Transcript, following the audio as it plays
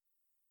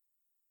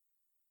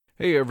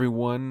Hey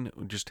everyone,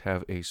 we just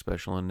have a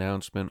special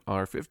announcement.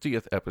 Our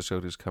 50th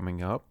episode is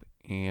coming up,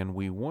 and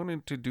we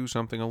wanted to do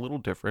something a little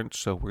different,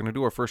 so we're going to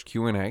do our first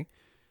Q&A.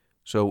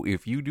 So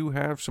if you do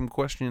have some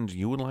questions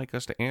you would like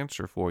us to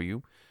answer for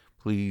you,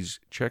 please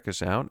check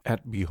us out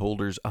at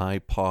Beholder's Eye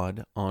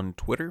Pod on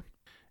Twitter,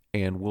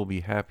 and we'll be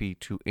happy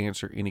to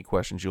answer any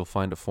questions. You'll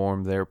find a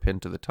form there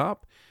pinned to the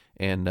top,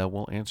 and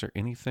we'll answer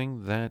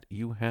anything that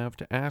you have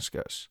to ask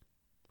us.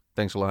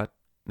 Thanks a lot.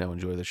 Now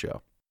enjoy the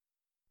show.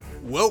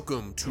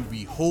 Welcome to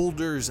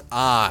Beholder's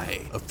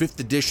Eye, a 5th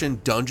edition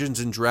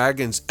Dungeons &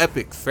 Dragons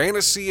epic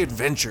fantasy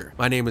adventure.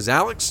 My name is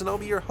Alex, and I'll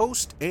be your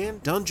host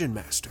and Dungeon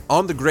Master.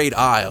 On the Great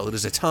Isle, it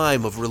is a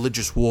time of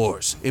religious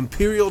wars,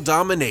 imperial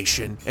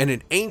domination, and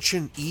an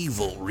ancient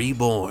evil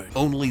reborn.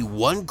 Only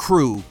one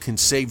crew can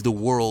save the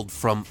world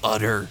from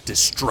utter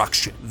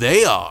destruction.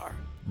 They are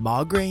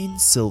Margraine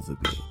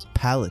Silverbeard,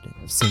 Paladin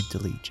of St.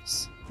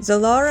 Eligius.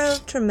 Zalara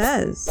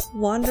Tremez,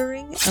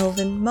 Wandering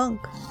Elven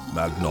Monk.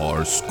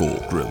 Magnar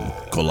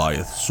Skullgrim,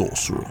 Goliath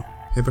Sorcerer.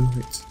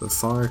 Hibonite, the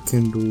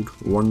fire-kindled,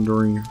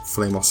 wandering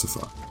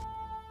Flamosifer.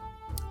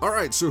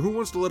 Alright, so who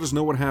wants to let us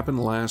know what happened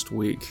last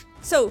week?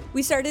 So,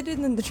 we started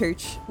in the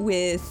church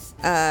with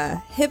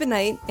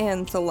Hibonite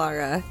and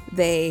Zalara.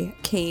 They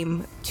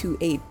came to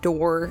a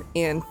door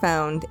and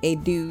found a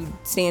dude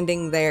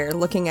standing there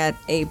looking at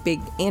a big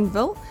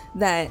anvil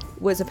that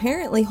was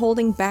apparently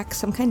holding back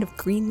some kind of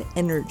green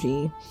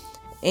energy.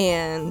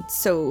 And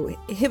so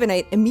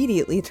Hibonite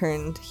immediately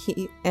turned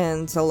he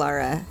and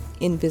Zalara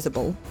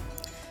invisible.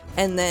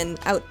 And then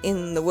out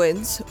in the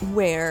woods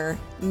where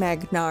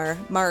Magnar,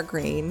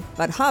 Margraine,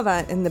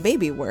 Vadhava, and the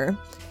baby were,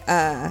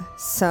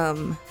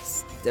 some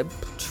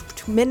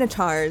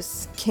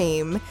minotaurs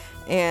came,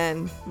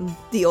 and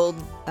the old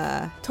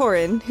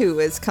Tauren, who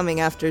was coming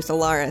after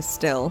Zalara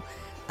still,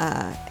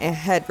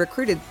 had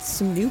recruited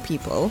some new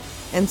people,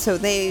 and so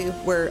they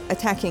were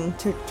attacking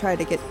to try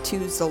to get to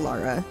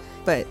Zalara,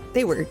 but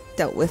they were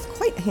dealt with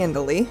quite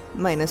handily,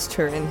 minus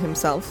Turin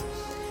himself.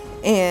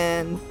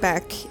 And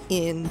back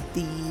in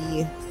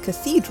the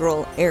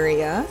cathedral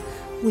area,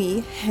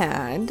 we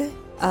had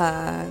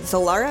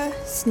Zalara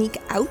sneak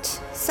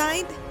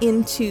outside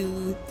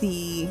into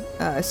the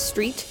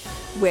street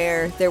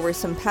where there were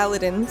some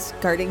paladins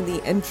guarding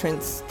the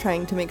entrance,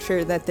 trying to make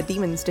sure that the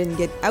demons didn't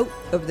get out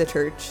of the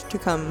church to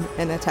come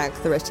and attack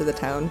the rest of the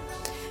town.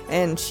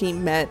 And she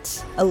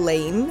met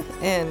Elaine,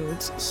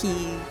 and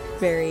he,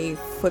 very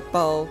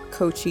football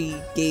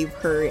coachy, gave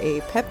her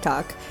a pep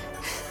talk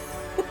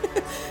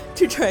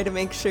to try to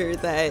make sure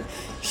that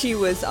she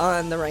was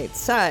on the right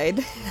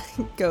side.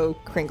 Go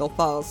Kringle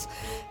Falls.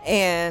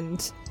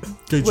 And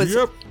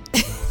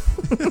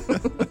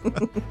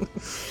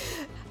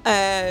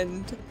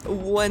and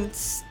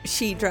once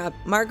she dropped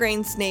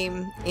Margraine's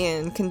name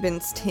and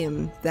convinced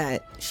him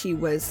that she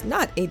was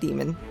not a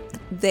demon,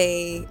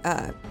 they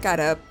got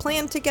a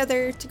plan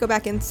together to go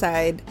back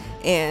inside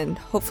and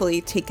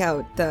hopefully take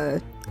out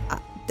the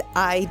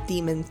eye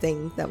demon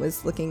thing that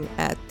was looking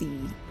at the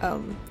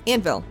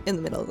anvil in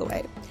the middle of the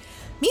way.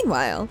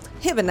 Meanwhile,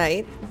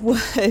 Hibonite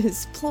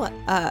was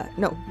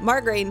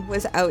Margraine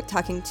was out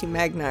talking to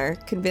Magnar,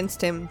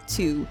 convinced him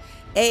to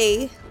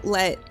A,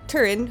 let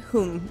Turin,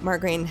 whom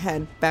Margraine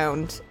had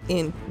bound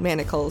in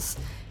manacles,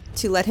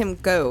 to let him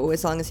go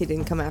as long as he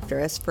didn't come after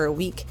us for a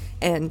week,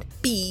 and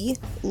B,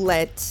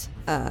 let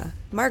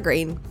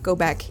Margraine go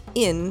back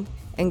in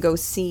and go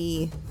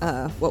see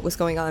what was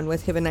going on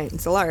with Hibonite and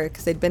Zalara,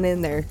 because they'd been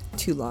in there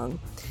too long.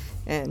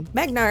 And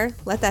Magnar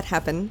let that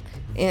happen,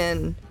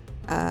 and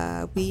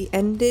we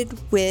ended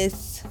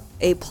with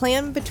a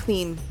plan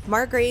between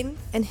Margraine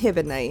and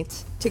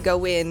Hibonite to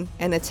go in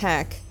and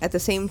attack at the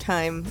same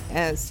time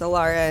as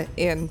Zalara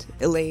and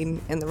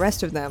Elaine and the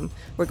rest of them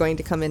were going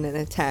to come in and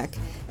attack.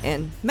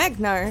 And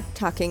Magnar,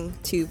 talking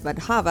to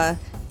Vadhava,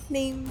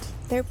 named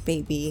their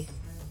baby.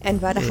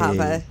 And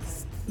Vadhava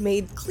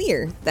made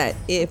clear that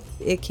if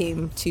it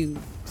came to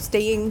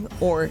staying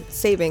or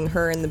saving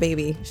her and the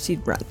baby,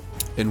 she'd run.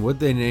 And what'd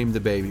they name the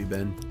baby,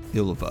 Ben?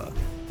 Ilva,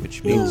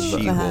 which means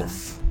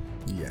she-wolf.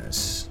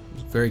 Yes,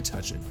 very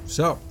touching.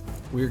 So,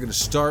 we're going to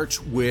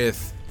start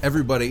with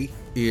everybody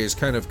is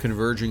kind of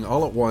converging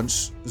all at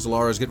once.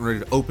 Zalara's getting ready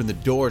to open the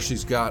door.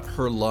 She's got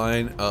her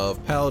line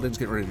of paladins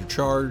getting ready to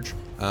charge.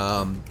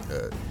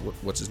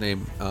 What's his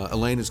name?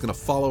 Elaine is going to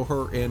follow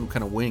her and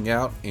kind of wing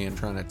out and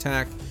trying to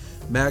attack.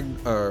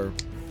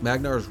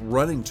 Magnar is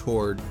running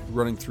through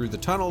the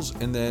tunnels,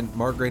 and then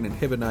Margraine and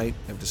Hibonite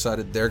have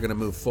decided they're going to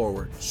move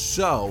forward.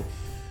 So,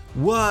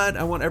 what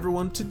I want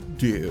everyone to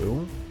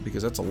do,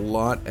 because that's a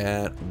lot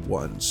at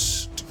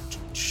once,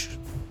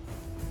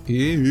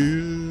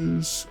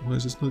 is... Why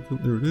is this looking?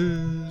 There it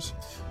is.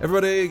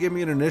 Everybody give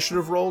me an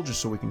initiative roll,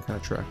 just so we can kind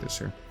of track this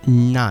here.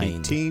 9.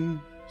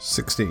 18.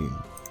 16.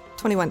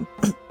 21.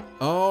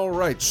 All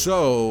right,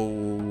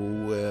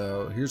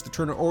 so here's the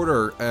turn of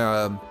order.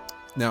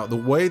 Now, the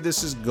way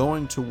this is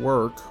going to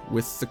work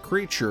with the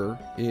creature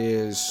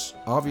is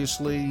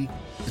obviously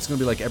it's going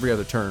to be like every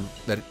other turn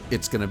that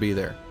it's going to be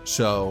there.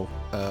 So,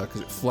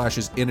 because it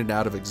flashes in and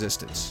out of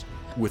existence.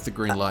 with the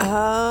green light.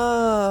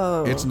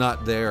 Oh. It's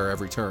not there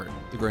every turn.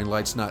 The green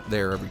light's not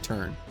there every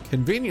turn.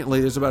 Conveniently,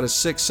 there's about a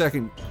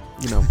 6-second,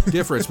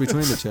 difference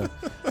between the two.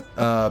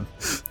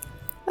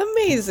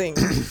 Amazing.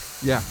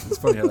 Yeah, it's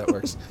funny how that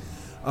works.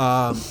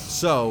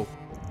 So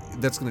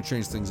that's going to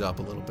change things up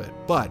a little bit.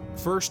 But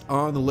first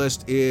on the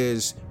list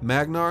is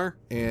Magnar,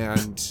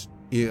 and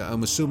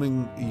I'm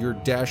assuming you're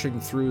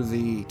dashing through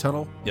the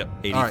tunnel. Yep,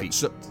 80 All right, feet.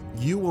 so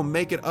you will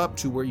make it up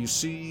to where you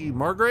see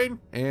Margraine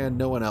and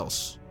no one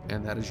else,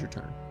 and that is your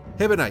turn.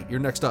 Hibonite, you're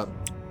next up.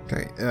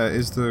 Okay,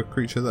 is the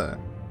creature there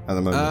at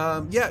the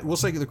moment? Yeah, we'll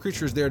say the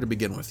creature is there to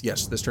begin with.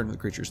 Yes, this turn the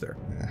creature's there.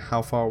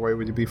 How far away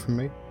would he be from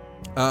me?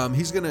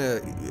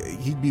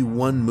 He'd be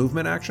one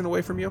movement action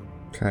away from you.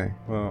 Okay,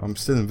 well, I'm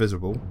still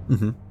invisible.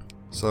 Mm-hmm.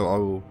 So I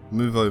will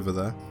move over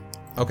there.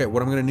 Okay,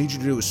 what I'm going to need you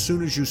to do as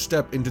soon as you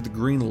step into the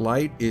green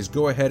light is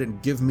go ahead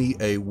and give me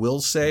a will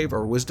save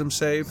or wisdom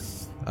save,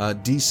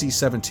 DC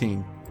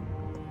 17.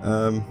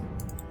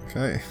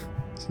 Okay.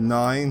 It's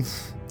 9.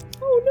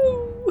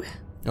 Oh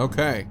no.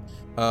 Okay,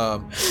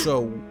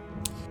 so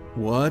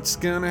what's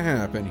going to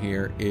happen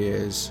here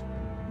is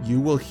you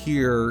will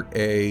hear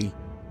you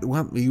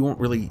won't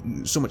really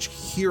so much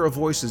hear a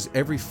voice as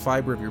every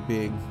fiber of your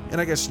being, and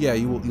I guess, yeah,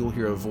 you'll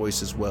hear a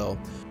voice as well.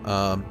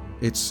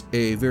 It's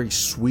a very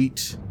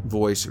sweet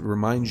voice. It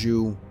reminds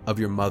you of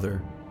your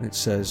mother. And it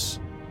says,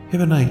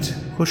 Hibonite,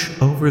 push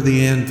over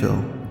the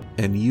anvil.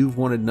 And you've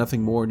wanted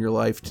nothing more in your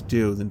life to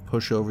do than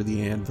push over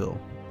the anvil.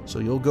 So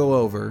you'll go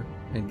over,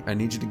 and I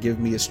need you to give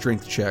me a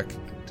strength check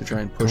to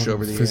try and push God,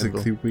 over the physically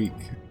anvil. weak.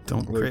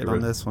 Don't crit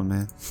on this one,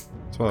 man.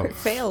 12.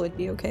 Fail would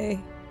be okay.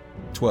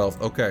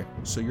 12. Okay,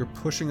 so you're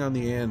pushing on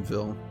the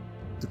anvil.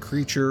 The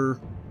creature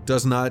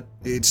does not...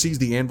 It sees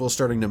the anvil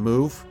starting to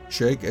move,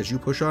 shake, as you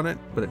push on it,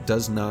 but it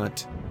does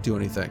not do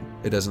anything.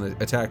 It doesn't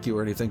attack you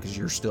or anything because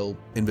you're still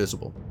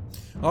invisible.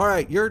 All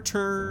right, your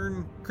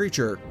turn,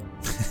 creature.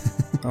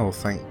 Oh,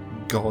 thank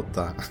God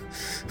that.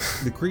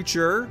 The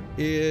creature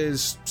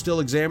is still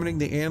examining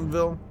the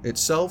anvil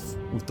itself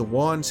with the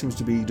wand, seems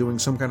to be doing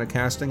some kind of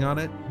casting on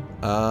it.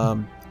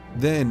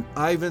 Then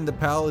Ivan the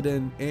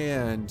Paladin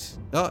and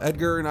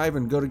Edgar and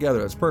Ivan go together.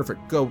 That's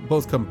perfect.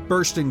 Both come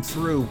bursting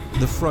through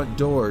the front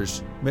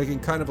doors, making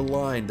kind of a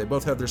line. They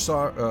both have their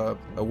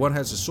one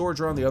has a sword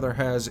drawn, the other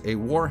has a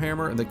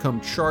warhammer, and they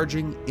come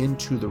charging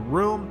into the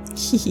room.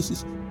 This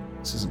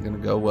isn't going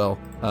to go well.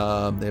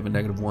 They have a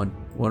 -1.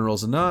 One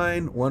rolls a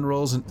 9, one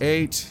rolls an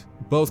 8.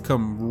 Both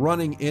come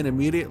running in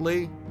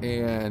immediately,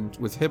 and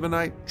with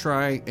Hibonite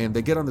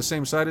they get on the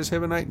same side as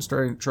Hibonite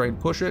and try and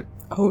push it.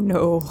 Oh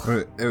no.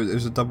 It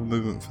was a double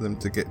movement for them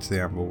to get to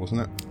the anvil,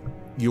 wasn't it?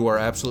 You are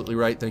absolutely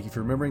right. Thank you for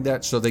remembering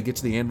that. So they get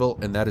to the anvil,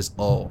 and that is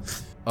all.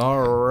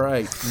 All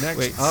right. Next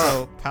Wait, up.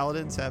 so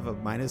paladins have a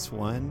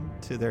 -1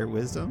 to their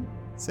wisdom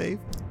save?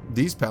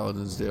 These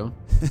paladins do.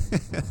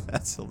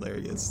 That's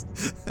hilarious.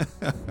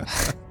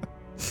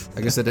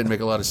 I guess that didn't make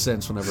a lot of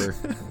sense whenever...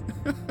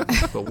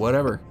 But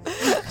whatever.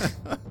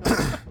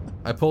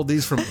 I pulled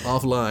these from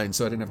offline,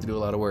 so I didn't have to do a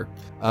lot of work.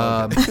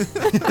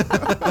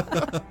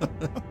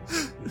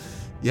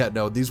 Yeah,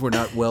 no, these were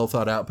not well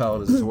thought out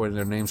paladins.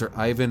 Their names are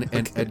Ivan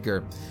and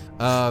Edgar.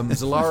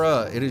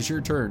 Zalara, it is your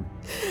turn.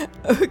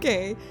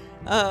 Okay.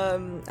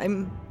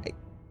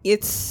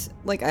 It's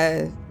like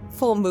a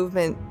full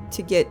movement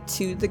to get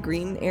to the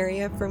green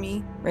area for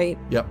me, right?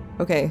 Yep.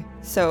 Okay,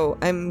 so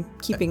I'm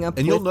keeping up.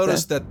 And you'll with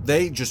notice that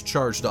they just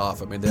charged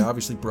off. I mean, they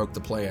obviously broke the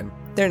plan.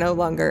 they're no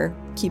longer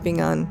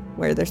keeping on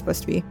where they're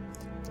supposed to be.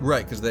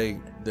 Right, because they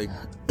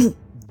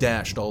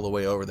dashed all the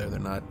way over there. They're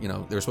not,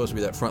 they're supposed to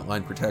be that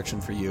frontline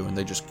protection for you, and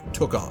they just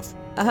took off.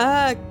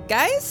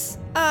 Guys,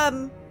 how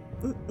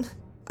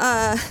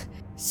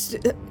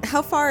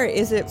far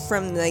is it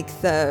from like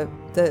the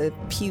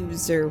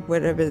pews or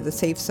whatever the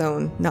safe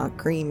zone, not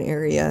green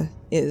area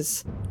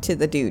is, to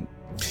the dude?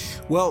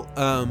 Well,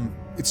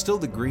 it's still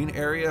the green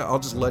area. I'll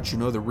just let you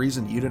know the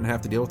reason you didn't have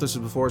to deal with this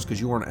before is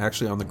because you weren't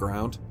actually on the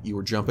ground. You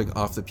were jumping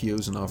off the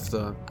pews and off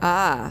the...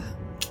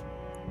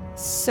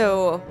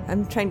 So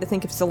I'm trying to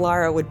think if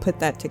Zalara would put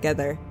that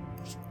together.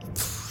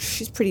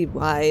 She's pretty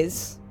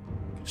wise.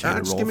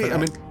 Just give me,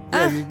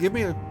 you give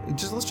me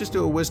let's just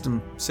do a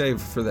wisdom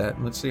save for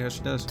that. Let's see how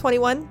she does.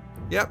 21?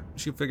 Yep,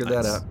 she figured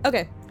that out.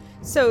 Okay.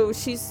 So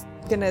she's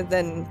gonna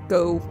then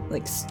go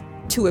like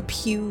to a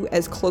pew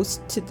as close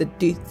to the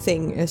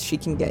thing as she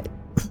can get.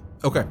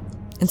 Okay.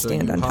 And So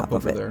stand you on hop top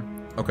of over it. there.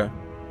 Okay.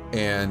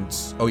 And,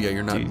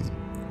 you're not... Jeez.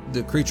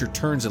 The creature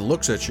turns and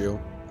looks at you.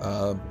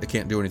 It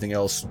can't do anything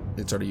else.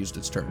 It's already used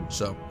its turn,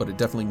 but it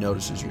definitely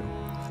notices you.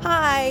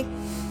 Hi.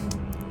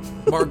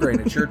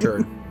 Margraine, it's your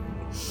turn.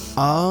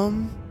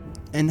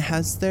 And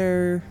has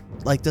there,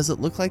 does it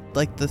look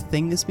like the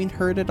thing is being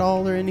hurt at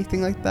all or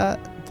anything like that?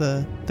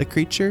 The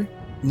creature?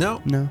 No.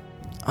 No.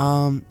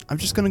 I'm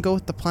just gonna go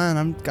with the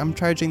plan. I'm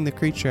charging the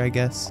creature, I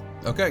guess.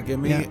 Okay, give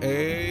me Yeah.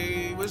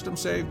 a wisdom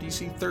save,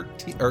 DC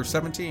 13 or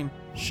 17.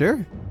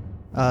 Sure.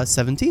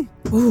 17.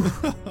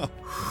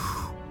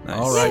 Nice.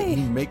 All right, Yay.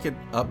 you make it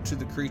up to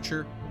the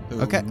creature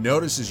who Okay.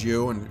 notices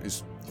you and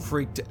is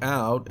freaked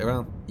out.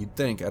 Well, you'd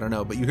think, I don't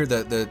know, but you hear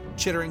the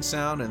chittering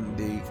sound and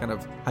the kind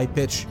of high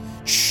pitch.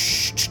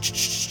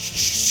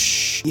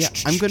 Yeah,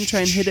 I'm going to try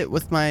and hit it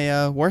with my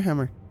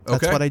Warhammer.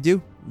 That's Okay. what I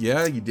do.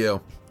 Yeah, you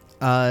do.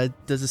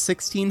 Does a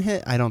 16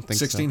 hit? I don't think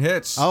 16 so.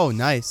 hits. Oh,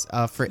 nice.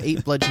 For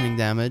 8 bludgeoning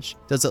damage.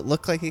 Does it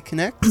look like it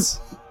connects?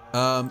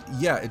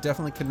 Yeah, it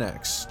definitely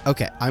connects.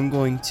 Okay, I'm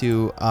going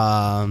to,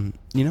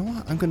 you know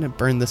what? I'm going to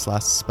burn this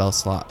last spell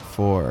slot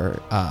for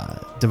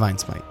Divine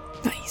Smite.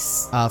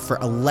 Nice. For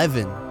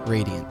 11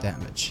 radiant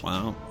damage.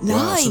 Wow. Nice.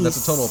 Wow, so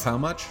that's a total of how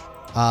much?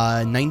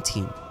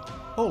 19.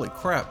 Holy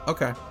crap.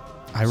 Okay.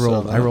 I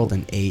rolled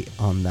an 8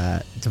 on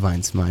that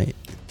Divine Smite.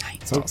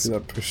 Hopefully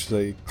that pushes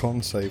a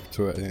con save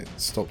to it and it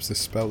stops this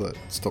spell that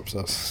stops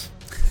us.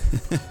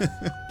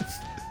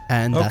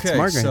 And that's Okay,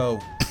 Margaret. so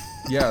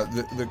yeah,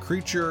 the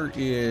creature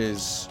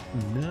is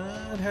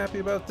not happy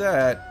about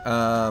that.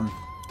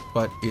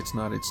 But it's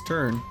not its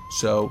turn,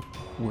 so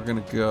we're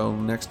gonna go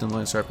next in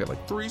line. Sorry, I've got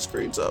like 3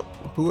 screens up.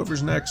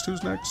 Whoever's next,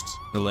 who's next?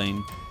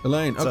 Elaine.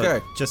 Elaine. So,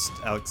 Okay. Just,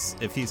 Alex,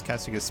 if he's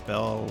casting a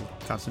spell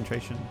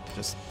concentration,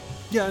 just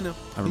Yeah, I know.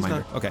 a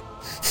reminder. Okay.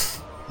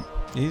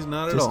 He's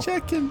not at Just all.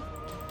 checking.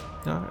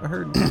 No, I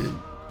heard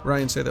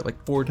Ryan say that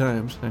like 4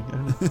 times.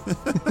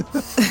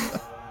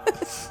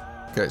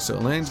 Okay, so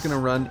Elaine's gonna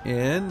run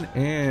in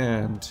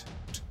and.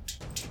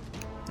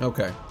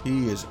 Okay,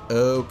 he is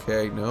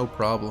okay, no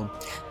problem.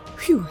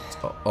 Phew.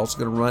 Also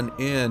gonna run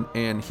in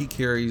and he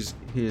carries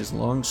his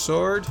long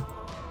sword.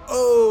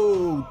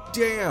 Oh,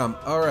 damn!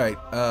 All right.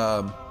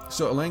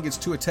 So Elaine gets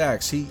 2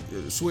 attacks. He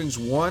swings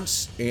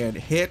once and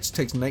hits,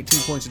 takes 19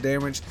 points of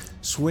damage.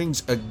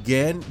 Swings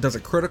again, does a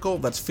critical.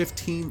 That's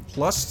 15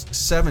 plus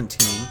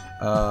 17.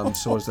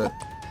 So is that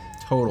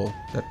total?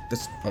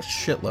 That's a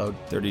shitload.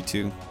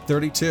 32.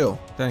 32.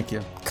 Thank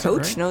you.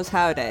 Coach Right? knows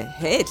how to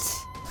hit.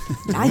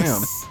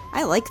 Nice.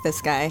 I like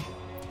this guy.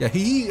 Yeah,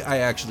 I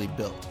actually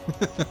built.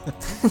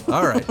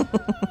 All right.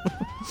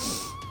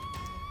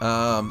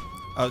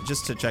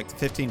 Just to check,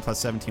 15 plus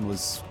 17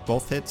 was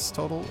both hits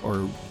total or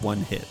one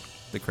hit,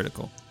 the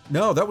critical?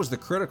 No, that was the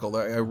critical.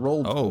 I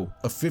rolled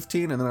a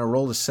 15 and then I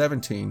rolled a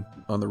 17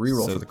 on the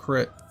reroll So- for the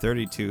crit,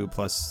 32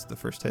 plus the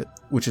first hit,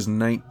 which is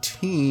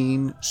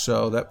 19.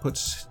 So that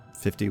puts.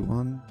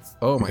 51.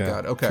 Oh my Yeah,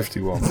 god. Okay.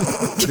 51.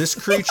 This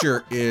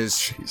creature is.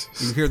 Jesus.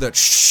 You hear that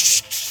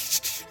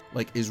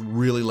like is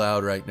really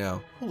loud right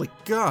now. Holy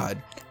god.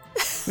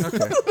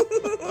 Okay.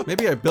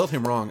 Maybe I built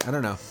him wrong. I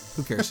don't know.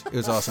 Who cares? It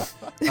was awesome.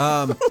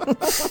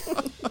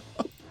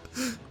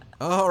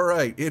 All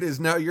right. It is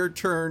now your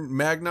turn,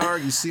 Magnar.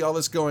 You see all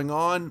this going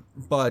on,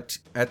 but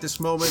at this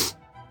moment,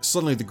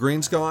 suddenly the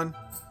green's gone,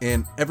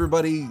 and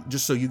everybody,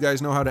 just so you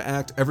guys know how to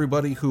act,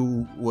 everybody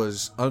who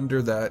was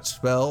under that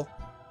spell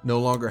no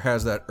longer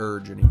has that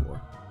urge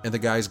anymore. And the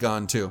guy's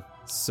gone too.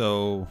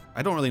 So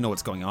I don't really know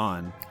what's going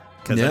on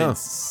because I Yeah.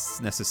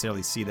 didn't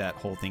necessarily see that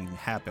whole thing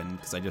happen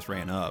because I just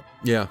ran up.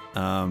 Yeah.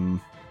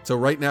 Um, So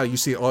right now you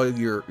see all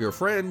your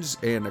friends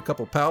and a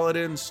couple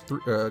paladins,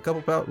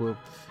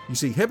 you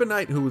see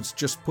Hibonite who's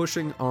just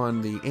pushing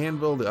on the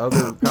anvil. The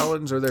other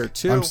paladins are there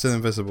too. I'm still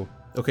invisible.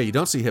 Okay, you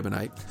don't see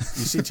Hibonite.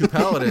 You see 2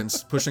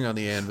 paladins pushing on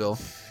the anvil,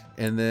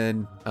 and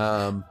then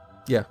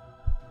yeah.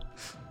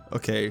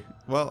 okay.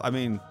 Well, I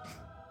mean,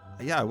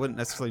 yeah, I wouldn't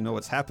necessarily know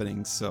what's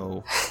happening.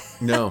 So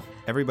No.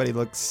 everybody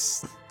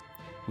looks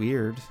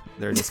weird.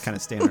 They're just kind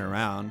of standing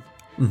around.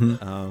 Mm-hmm.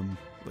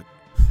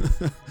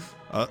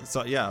 So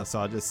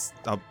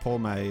I'll pull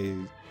my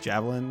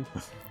javelin,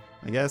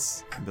 I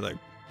guess, and be like,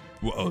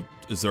 Well,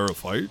 is there a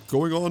fight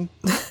going on?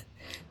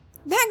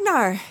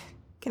 Magnar!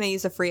 Can I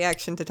use a free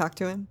action to talk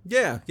to him?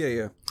 Yeah.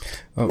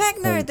 Oh,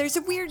 Magnar, there's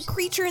a weird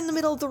creature in the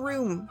middle of the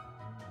room.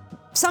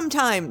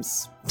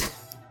 Sometimes.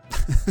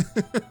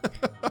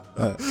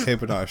 Here,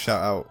 but I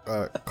shout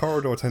out,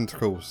 corridor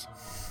tentacles.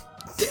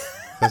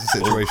 That's a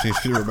situation you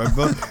should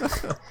remember.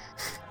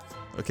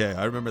 okay,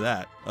 I remember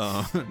that.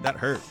 That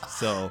hurt.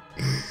 So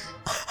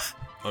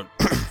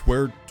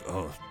Where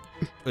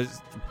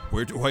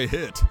do I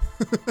hit?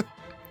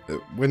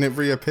 When it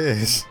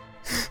reappears.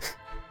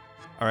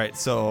 all right,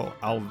 so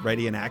I'll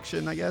ready an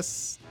action, I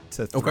guess,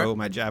 to throw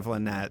my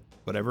javelin at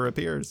whatever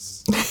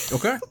appears.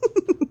 Okay.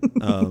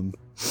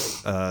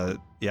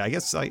 Yeah, I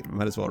guess I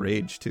might as well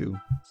rage too.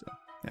 So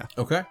yeah.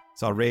 Okay.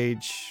 So I'll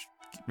rage,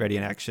 ready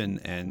an action,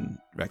 and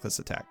reckless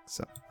attack.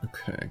 So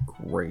Okay,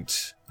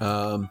 great.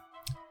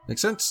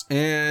 Makes sense.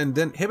 And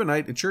then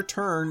Hibonite, it's your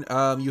turn.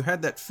 You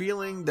had that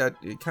feeling, that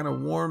kind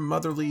of warm,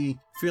 motherly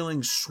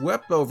feeling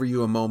swept over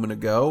you a moment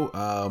ago,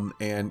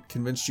 and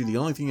convinced you the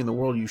only thing in the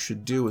world you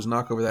should do is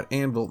knock over that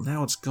anvil.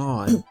 Now it's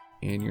gone,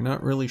 and you're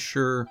not really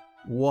sure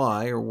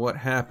why or what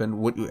happened.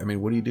 What do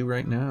you do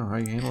right now? How are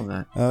you handling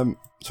that?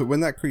 So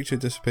when that creature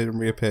disappeared and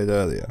reappeared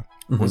earlier,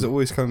 was it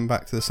always coming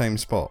back to the same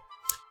spot?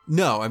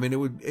 No, I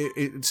mean,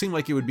 it seemed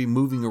like it would be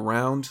moving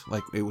around,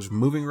 like it was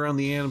moving around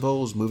the anvil,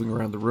 it was moving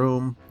around the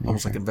room,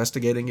 almost like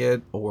investigating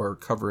it or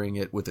covering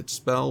it with its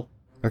spell.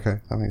 Okay,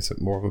 that makes it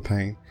more of a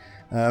pain.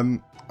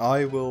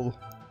 I will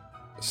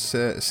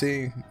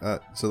seeing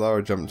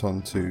Zalara jumped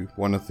onto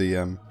one of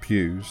the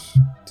pews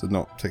to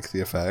not take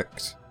the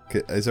effect.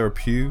 Is there a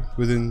pew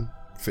within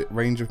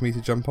range of me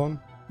to jump on?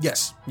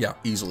 Yes. Yeah,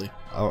 easily.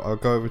 I'll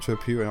go over to a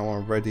pew and I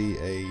want to ready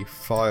a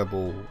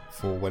fireball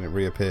for when it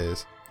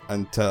reappears.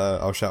 And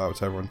I'll shout out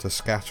to everyone to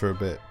scatter a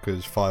bit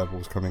because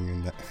fireball's coming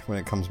in when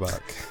it comes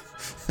back.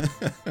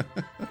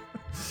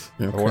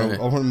 Okay.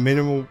 I want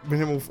minimal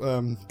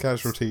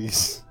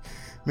casualties.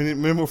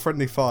 Minimal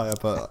friendly fire,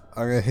 but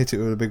I'm going to hit it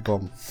with a big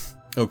bomb.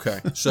 Okay,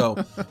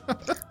 so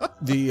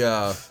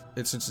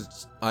since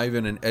it's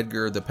Ivan and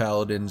Edgar, the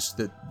paladins,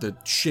 the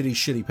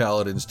shitty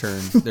paladins'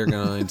 turn, they're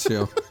going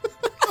to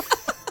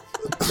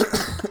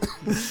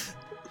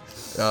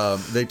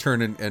they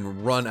turn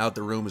and run out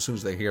the room as soon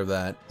as they hear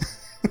that.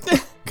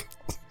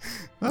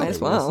 Might as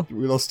well.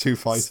 We lost 2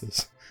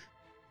 fighters.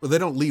 Well, they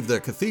don't leave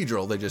the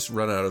cathedral; they just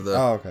run out of the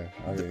Okay.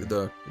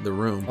 the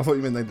room. I thought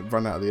you meant they'd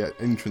run out of the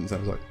entrance. I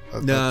was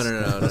like,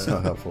 No, that's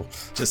not helpful.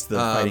 Just the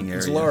fighting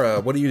area. Laura,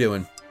 what are you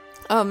doing?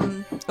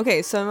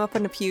 Okay, so I'm up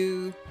on a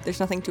pew. There's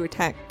nothing to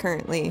attack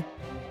currently.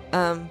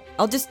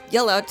 I'll just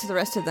yell out to the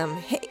rest of them,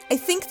 hey, I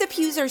think the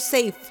pews are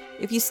safe.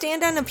 If you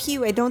stand on a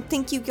pew, I don't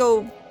think you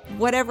go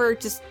whatever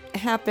just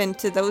happened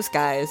to those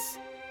guys.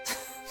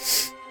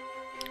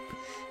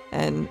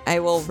 And I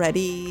will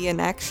ready an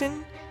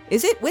action.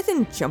 Is it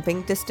within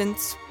jumping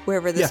distance,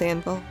 wherever this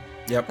anvil?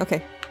 Yep.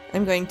 Okay,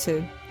 I'm going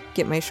to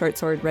get my short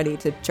sword ready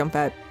to jump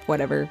at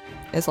whatever,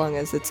 as long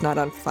as it's not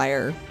on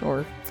fire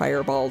or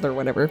fireballed or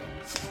whatever.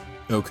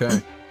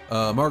 Okay.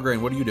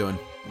 Margarine, what are you doing?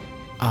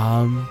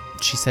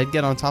 She said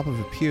get on top of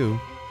a pew.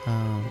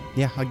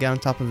 Yeah, I'll get on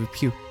top of a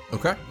pew.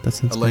 Okay. That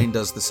sounds Elaine good.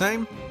 does the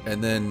same,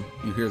 and then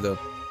you hear the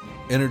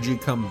energy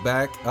come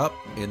back up,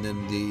 and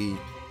then the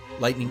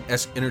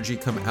lightning-esque energy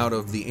come out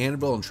of the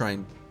anvil and try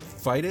and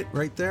fight it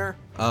right there.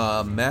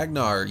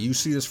 Magnar, you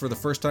see this for the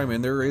first time,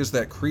 and there is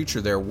that creature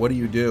there. What do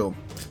you do?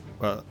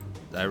 Well,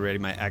 I ready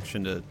my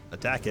action to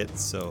attack it,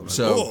 so...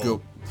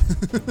 Go.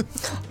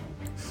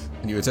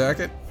 And you attack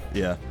it?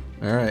 Yeah.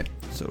 All right.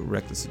 So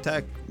reckless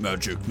attack.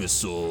 Magic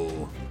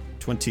missile.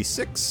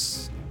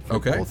 26. for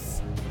Okay.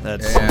 both.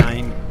 That's Yeah.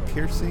 9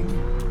 piercing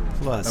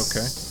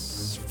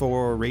plus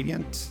 4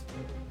 radiant.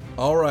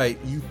 All right,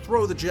 you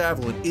throw the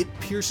javelin, it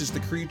pierces the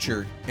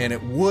creature, and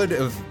it would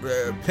have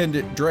pinned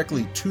it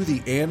directly to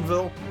the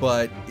anvil,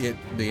 but the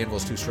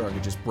anvil's too strong.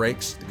 It just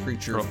breaks, the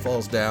creature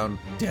falls down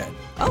dead.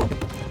 Oh.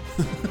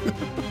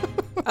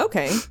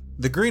 Okay.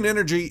 The green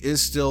energy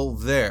is still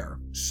there.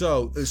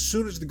 So as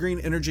soon as the green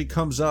energy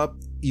comes up,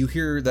 you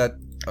hear that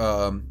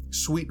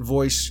sweet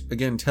voice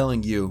again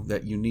telling you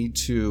that you need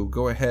to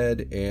go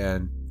ahead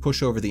and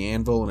push over the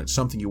anvil, and it's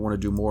something you want to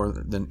do more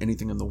than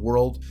anything in the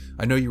world.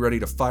 I know you're ready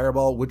to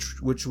fireball.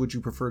 Which would you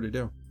prefer to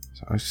do?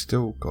 So I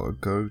still got to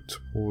go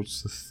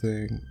towards the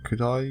thing.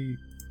 Could I?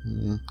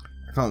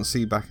 I can't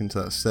see back into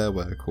that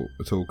stairway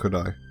at all, could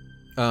I?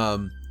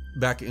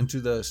 Back into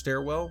the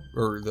stairwell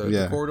or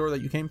the corridor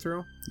that you came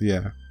through?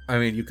 Yeah. I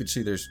mean, you could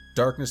see there's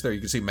darkness there. You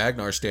can see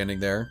Magnar standing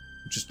there,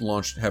 just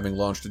having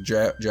launched a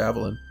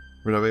javelin.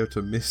 Would I be able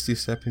to misty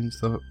step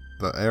into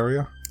the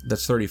area?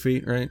 That's 30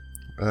 feet, right?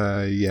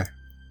 Yeah.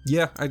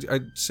 Yeah,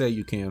 I'd say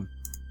you can.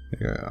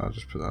 Yeah, I'll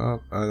just put that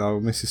up, and I'll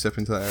misty step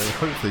into that area,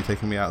 hopefully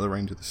taking me out of the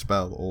range of the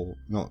spell or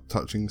not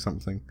touching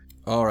something.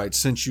 All right,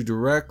 since you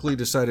directly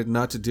decided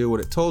not to do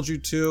what it told you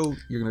to,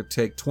 you're going to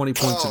take 20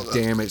 points of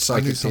damage, I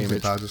knew psychic something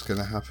damage. bad was going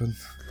to happen.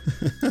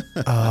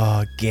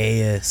 Oh,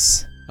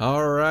 Gaius.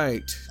 All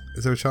right.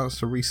 Is there a chance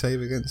to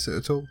resave against it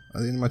at all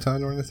at the end of my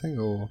turn or anything?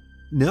 Or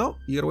No,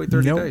 you got to wait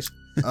 30 Nope. days.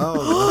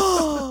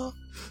 oh,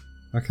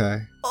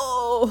 okay.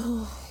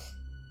 Oh.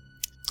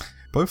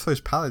 Both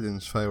those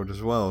paladins failed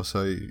as well,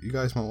 so you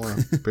guys might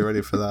want to be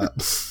ready for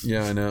that.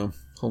 Yeah, I know.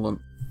 Hold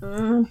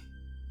on.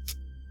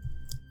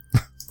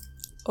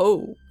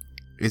 Oh.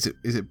 Is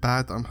it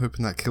bad that I'm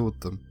hoping that killed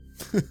them?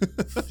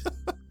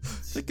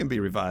 It can be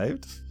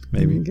revived.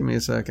 Maybe. Give me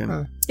a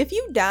second. If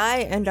you die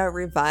and are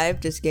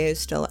revived, is Gaius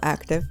still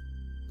active?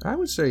 I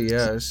would say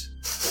yes.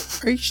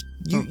 You see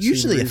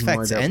usually the reason why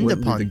effects that end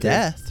wouldn't be upon the case.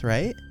 death,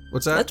 right?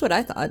 What's that? That's what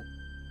I thought.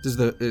 Does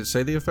it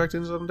say the effect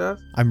ends on death?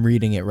 I'm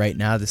reading it right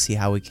now to see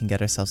how we can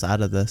get ourselves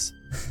out of this.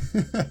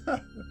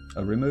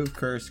 A remove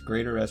curse,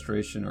 greater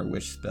restoration, or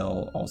wish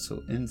spell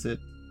also ends it.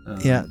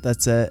 Yeah,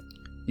 that's it.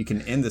 You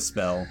can end the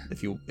spell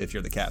if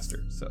you're the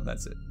caster, so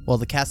that's it. Well,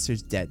 the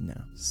caster's dead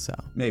now, so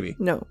Maybe.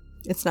 No,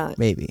 it's not.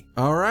 maybe.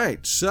 All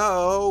right,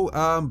 so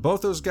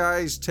both those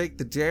guys take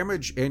the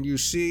damage, and you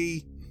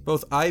see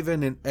both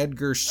Ivan and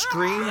Edgar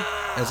scream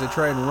as they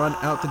try and run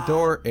out the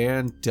door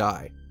and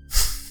die.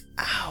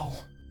 Ow.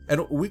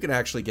 And we can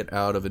actually get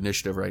out of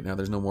initiative right now.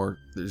 There's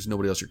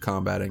nobody else you're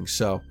combating,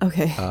 so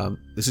Okay.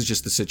 this is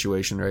just the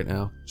situation right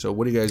now. So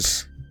what do you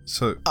guys?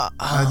 So,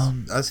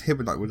 as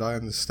Hibbert, would I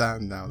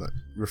understand now that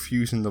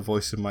refusing the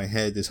voice in my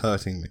head is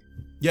hurting me?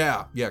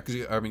 Yeah, because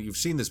I mean you've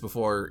seen this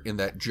before in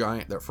that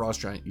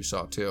frost giant you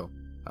saw too.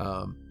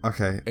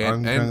 Okay,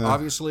 And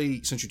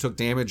obviously, since you took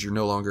damage, you're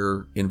no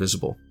longer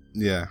invisible.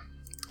 Yeah.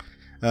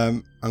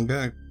 I'm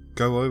gonna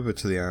go over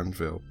to the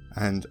anvil,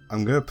 and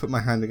I'm going to put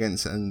my hand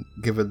against it and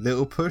give a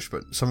little push,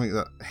 but something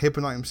that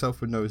Hibonite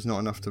himself would know is not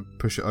enough to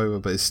push it over,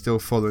 but is still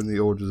following the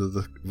orders of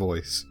the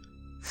voice.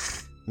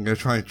 I'm going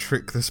to try and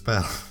trick the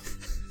spell.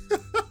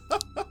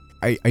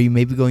 Are you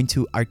maybe going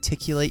to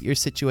articulate your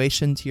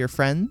situation to your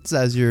friends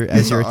as you're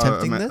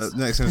attempting this? The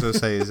next thing I was going to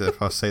say is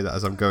if I say that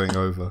as I'm going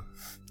over.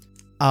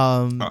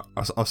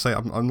 I'll say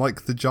I'm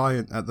like the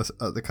giant at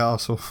the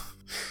castle.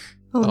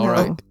 Oh, All no.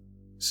 right.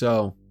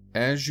 So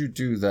as you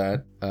do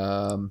that,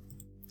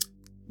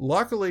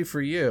 luckily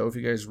for you, if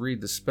you guys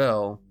read the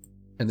spell,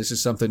 and this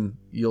is something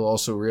you'll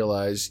also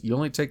realize, you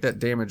only take that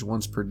damage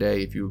once per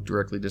day if you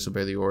directly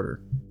disobey the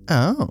order.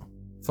 Oh.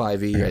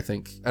 5e, I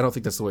think. I don't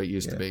think that's the way it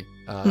used to be.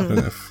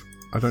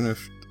 I don't know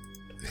if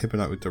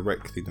Hibonite would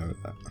directly know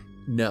that.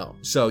 No.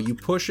 So you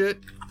push it,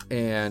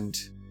 and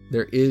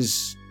there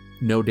is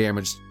no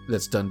damage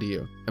that's done to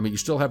you. I mean, you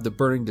still have the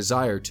burning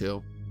desire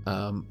to.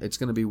 It's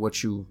going to be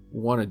what you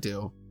want to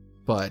do,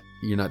 but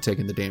you're not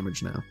taking the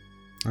damage now.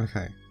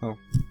 Okay. Well,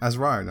 as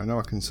Ryan, I know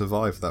I can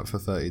survive that for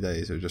 30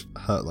 days. It would just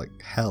hurt like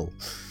hell.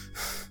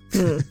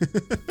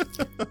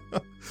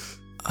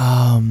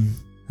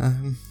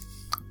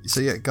 So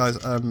yeah, guys,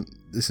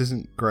 this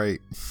isn't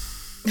great.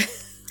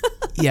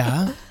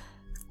 Yeah.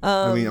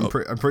 I mean, I'm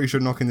pretty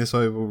sure knocking this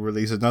over will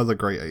release another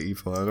great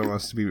evil. I don't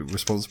want us to be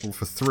responsible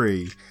for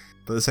 3,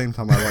 but at the same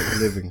time, I like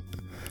living.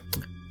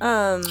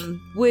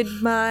 Would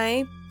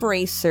my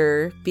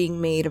bracer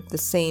being made of the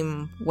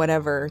same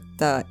whatever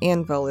the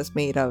anvil is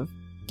made of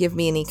give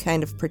me any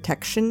kind of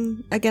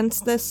protection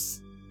against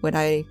this? Would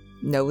I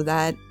know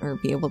that or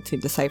be able to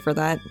decipher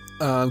that?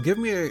 Give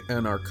me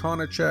an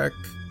Arcana check.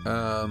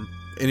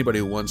 Anybody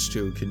who wants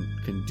to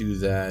can do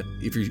that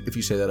if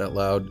you say that out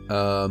loud.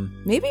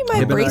 Maybe my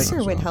Hibonite.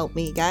 bracer would help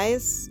me,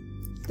 guys.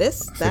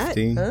 This, that,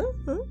 15.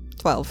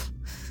 12.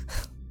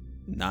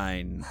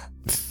 9.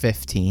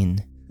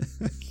 15.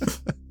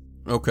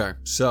 Okay,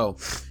 so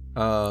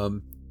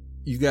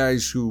you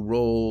guys who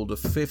rolled a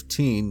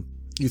 15,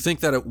 you think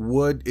that it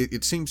would.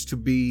 It seems to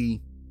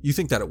be. You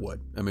think that it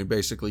would. I mean,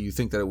 basically, you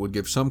think that it would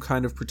give some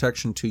kind of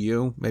protection to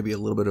you, maybe a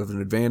little bit of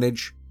an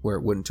advantage where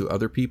it wouldn't to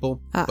other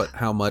people. But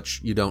how much,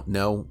 you don't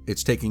know.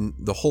 It's taking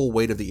the whole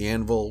weight of the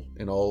anvil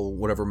and all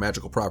whatever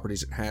magical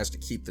properties it has to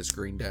keep this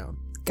green down.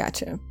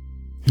 Gotcha.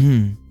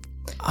 Hibonite.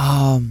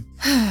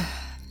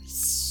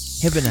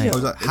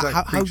 Is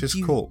that creature's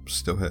corpse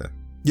still here?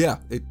 Yeah,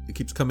 it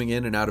keeps coming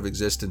in and out of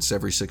existence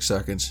every 6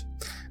 seconds.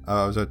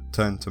 I was going to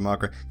turn to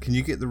Margaret. Can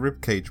you get the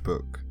ribcage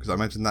book? Because I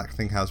imagine that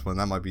thing has one.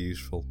 That might be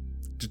useful.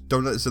 Just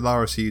don't let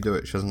Zalara see you do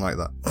it. She doesn't like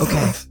that.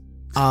 Okay.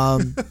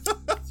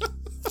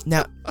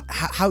 Now,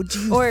 how do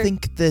you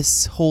think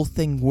this whole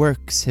thing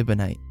works,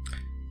 Hibonite?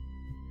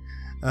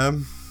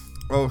 Well,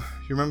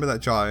 you remember that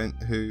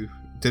giant who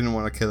didn't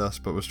want to kill us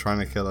but was trying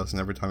to kill us, and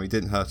every time he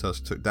didn't hurt us,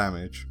 took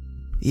damage?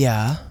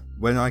 Yeah.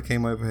 When I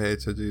came over here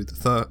to do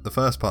the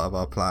first part of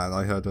our plan,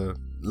 I heard a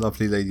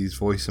lovely lady's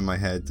voice in my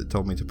head that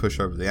told me to push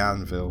over the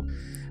anvil,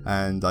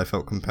 and I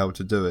felt compelled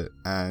to do it.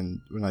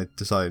 And when I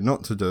decided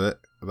not to do it,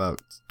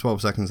 about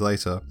 12 seconds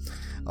later,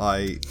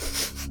 I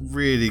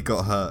really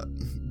got hurt.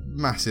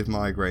 Massive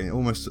migraine. It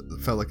almost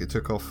felt like it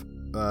took off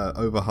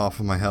over half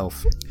of my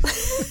health.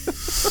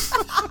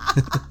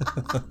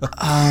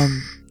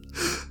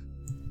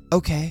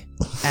 Okay.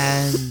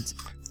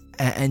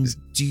 And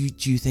do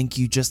you think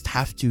you just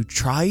have to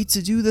try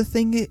to do the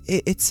thing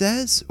it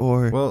says,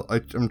 or? Well,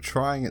 I'm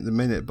trying at the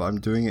minute, but I'm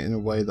doing it in a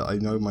way that I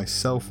know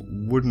myself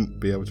wouldn't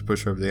be able to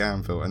push over the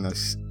anvil, and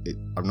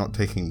I'm not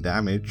taking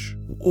damage.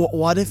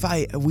 What if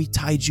we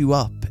tied you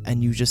up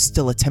and you just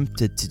still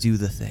attempted to do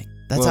the thing?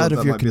 That's out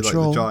of your control. That might be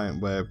like the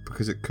giant, where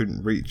because it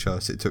couldn't reach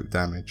us, it took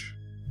damage.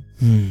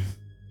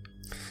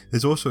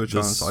 There's also a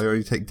chance I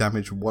only take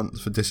damage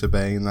once for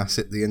disobeying, and that's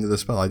it, the end of the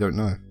spell. I don't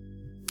know.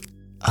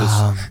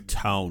 This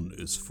town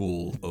is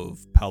full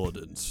of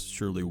paladins.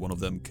 Surely one of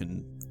them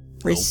can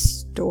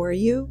restore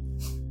you?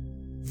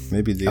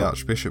 Maybe the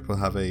Archbishop will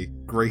have a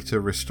greater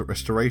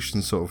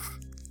restoration sort of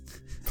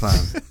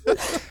plan.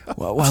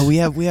 well, we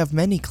have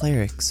many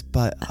clerics,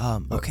 but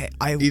okay.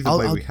 Either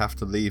way, we have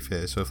to leave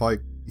here. So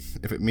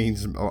if it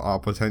means I'll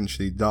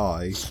potentially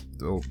die,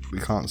 or we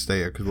can't stay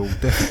here because we'll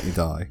definitely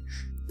die.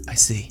 I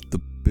see. The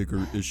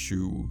bigger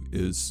issue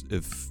is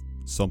if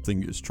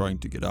something is trying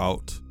to get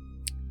out,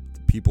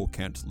 people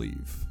can't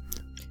leave.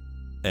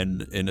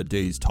 And in a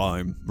day's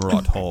time,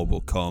 Marat Hall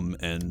will come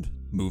and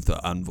move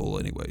the anvil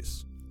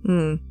anyways.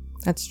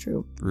 That's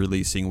true.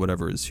 Releasing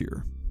whatever is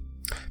here.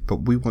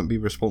 But we won't be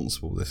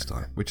responsible this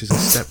time, which is a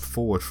step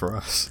forward for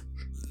us.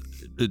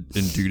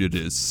 Indeed it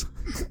is.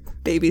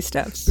 Baby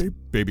steps.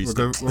 Baby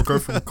steps. We'll go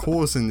from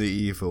causing the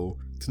evil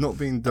to not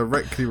being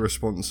directly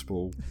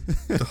responsible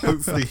to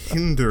hopefully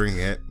hindering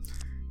it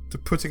to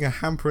putting a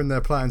hamper in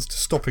their plans to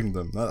stopping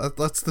them.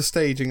 That's the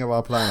staging of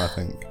our plan, I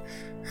think.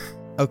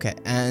 Okay,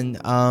 and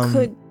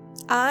could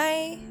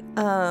I,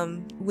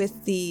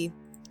 with the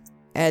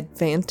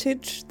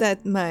advantage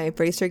that my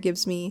bracer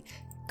gives me,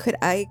 could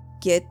I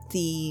get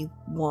the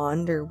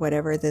wand or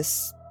whatever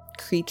this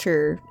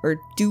creature, or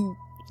do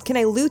can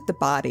I loot the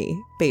body,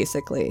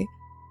 basically?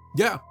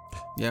 Yeah,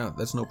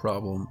 that's no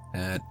problem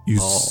at You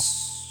all.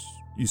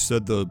 you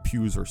said the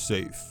pews are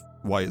safe.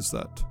 Why is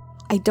that?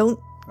 I don't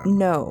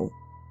know.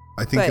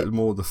 I think But- it was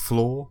more the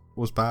floor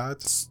was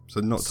bad, so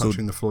not So-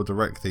 touching the floor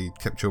directly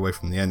kept you away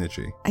from the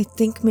energy. I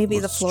think maybe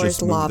the Let's floor just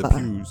is move lava. The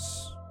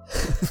pews.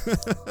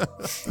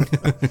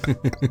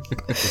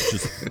 Let's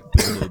just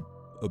build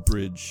a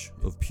bridge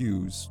of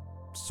pews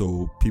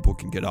so people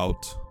can get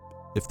out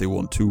if they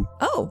want to.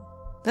 Oh,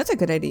 that's a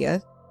good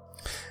idea.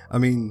 I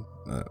mean,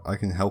 I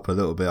can help a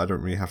little bit. I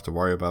don't really have to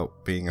worry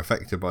about being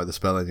affected by the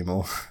spell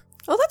anymore.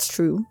 Oh, that's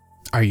true.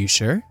 Are you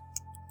sure?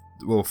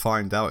 We'll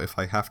find out if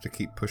I have to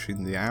keep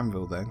pushing the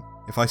anvil then.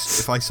 If I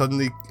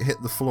suddenly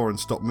hit the floor and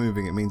stop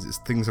moving, it means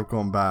things have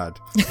gone bad.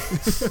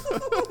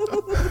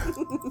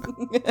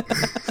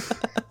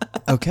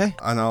 Okay.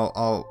 And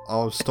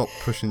I'll stop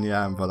pushing the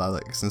anvil,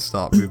 Alex, and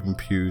start moving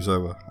pews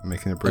over and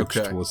making a bridge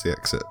Okay. towards the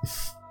exit.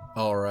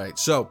 All right.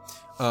 So,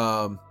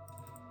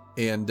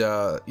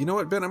 you know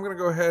what, Ben? I'm going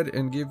to go ahead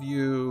and give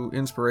you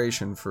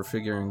inspiration for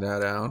figuring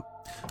that out.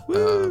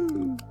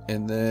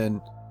 And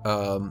then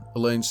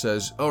Elaine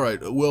says, "All right.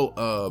 Well,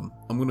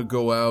 I'm going to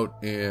go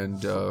out,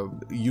 and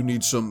you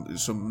need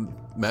some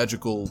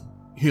magical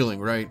healing,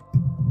 right?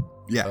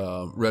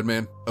 Yeah.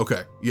 Redman?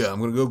 Okay. Yeah, I'm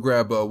going to go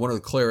grab one of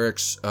the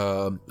clerics.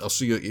 I'll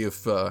see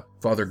if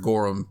Father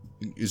Gorham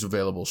is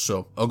available.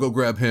 So I'll go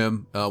grab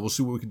him. We'll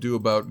see what we can do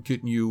about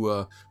getting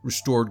you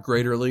restored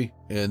greaterly.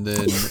 And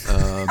then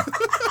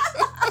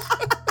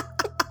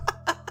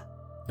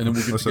we'll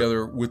get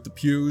together with the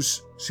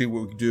pews, see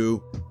what we can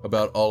do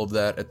about all of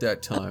that at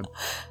that time.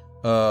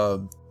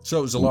 So,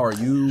 Zalara,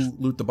 you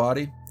loot the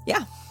body?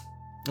 Yeah.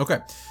 Okay.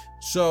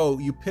 So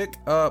you pick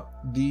up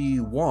the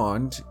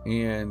wand,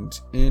 and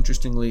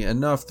interestingly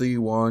enough, the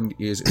wand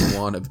is a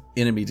wand of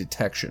enemy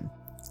detection.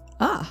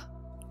 Ah,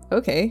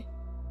 okay.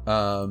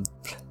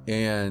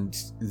 And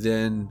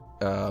then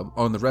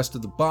on the rest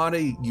of the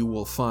body, you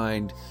will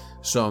find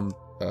some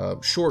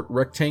short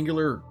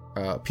rectangular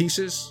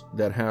pieces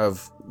that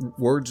have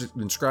words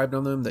inscribed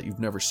on them that you've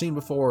never seen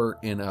before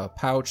in a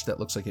pouch that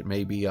looks like it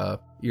may be,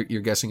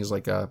 you're guessing is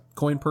like a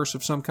coin purse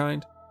of some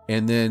kind.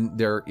 And then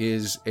there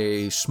is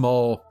a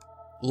small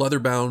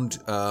leather-bound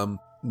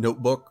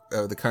notebook,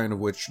 the kind of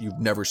which you've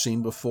never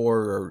seen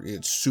before, or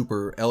it's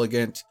super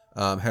elegant,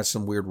 has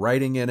some weird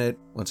writing in it.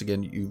 Once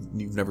again,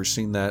 you've never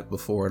seen that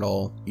before at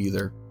all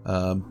either,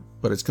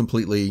 but it's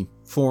completely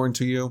foreign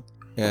to you.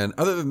 And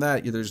other than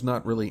that, there's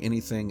not really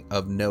anything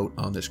of note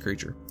on this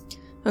creature.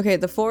 Okay,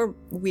 the 4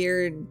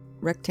 weird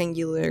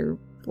rectangular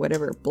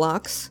whatever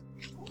blocks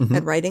Mhm.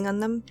 had writing on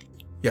them.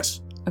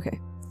 Yes. Okay.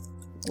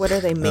 What are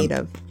they made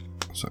of?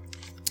 Sorry.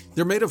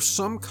 They're made of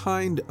some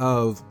kind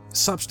of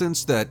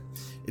substance that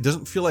it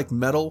doesn't feel like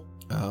metal,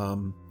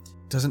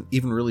 doesn't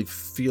even really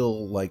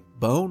feel like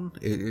bone.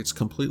 It's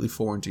completely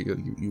foreign to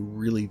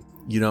you.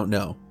 You don't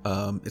know.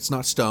 It's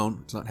not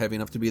stone. It's not heavy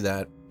enough to be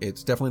that.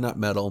 It's definitely not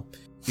metal.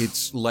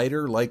 It's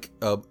lighter, like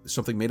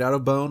something made out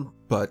of bone,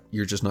 but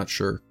you're just not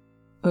sure.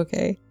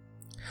 Okay.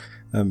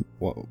 I'm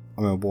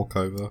gonna walk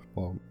over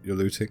while you're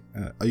looting.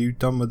 Are you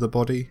done with the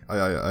body?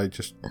 I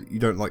just, you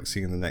don't like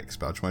seeing the neck,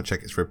 but I just want to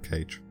check its rib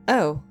cage.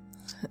 Oh.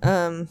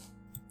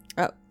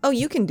 Oh,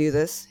 you can do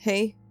this.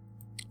 Hey.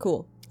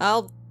 Cool.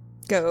 I'll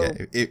go.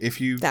 Yeah, if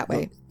you That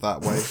way. look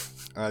that way,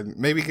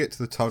 maybe get to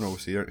the tunnel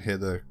so you don't hear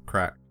the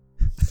crack.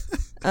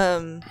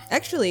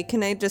 Actually,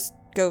 can I just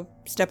go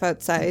step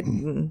outside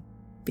and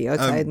be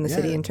outside in the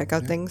city yeah, and check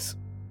out yeah. things?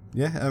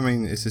 Yeah, I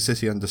mean, it's a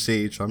city under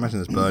siege, so I imagine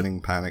there's burning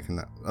panic and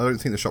that. I don't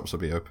think the shops will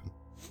be open.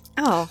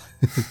 Oh,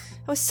 I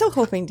was so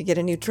hoping to get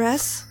a new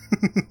dress.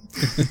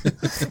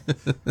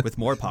 With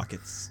more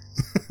pockets.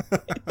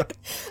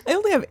 I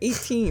only have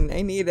 18.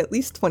 I need at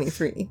least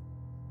 23.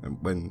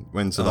 And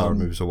when Zalara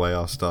moves away,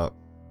 I'll start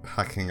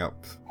hacking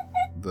up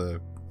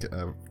the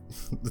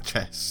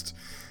chest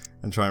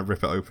and try and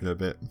rip it open a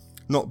bit.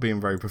 Not being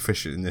very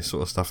proficient in this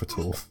sort of stuff at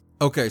all.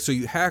 Okay, so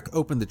you hack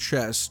open the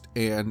chest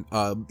and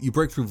you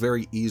break through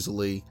very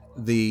easily.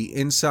 The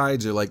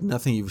insides are like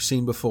nothing you've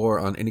seen before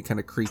on any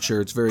kind of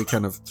creature. It's very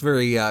kind of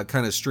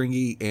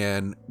stringy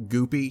and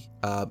goopy.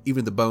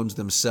 Even the bones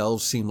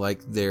themselves seem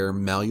like they're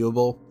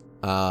malleable,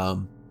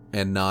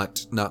 and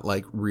not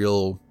like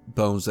real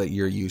bones that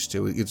you're used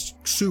to. It's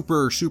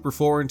super, super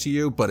foreign to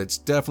you, but it's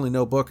definitely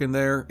no book in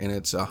there, and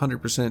it's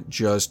 100%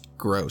 just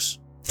gross.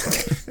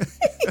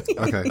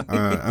 Okay,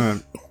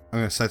 I'm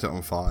gonna set it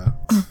on fire.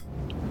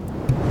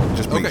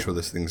 Just make sure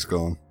this thing's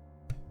gone.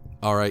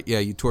 All right, yeah,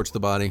 you torch the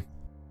body.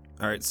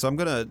 All right, so I'm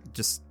going to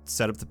just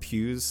set up the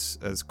pews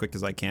as quick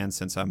as I can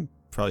since I'm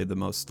probably the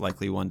most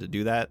likely one to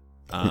do that.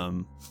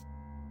 And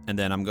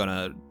then I'm going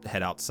to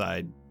head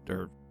outside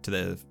or to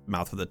the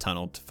mouth of the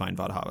tunnel to find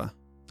Vadhava,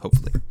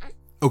 hopefully.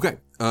 Okay.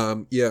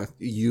 Yeah,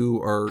 you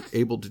are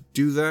able to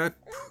do that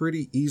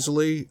pretty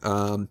easily.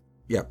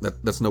 Yeah,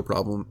 that's no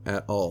problem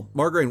at all.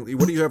 Margarine,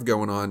 what do you have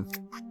going on?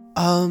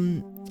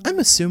 I'm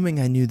assuming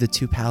I knew the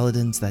 2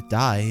 paladins that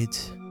died.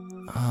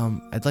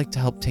 I'd like to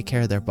help take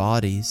care of their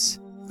bodies.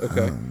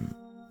 Okay.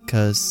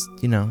 because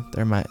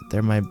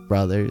they're my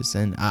brothers,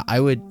 and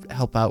I would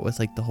help out with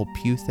like the whole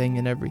pew thing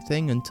and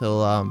everything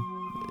until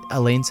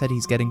Elaine said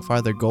he's getting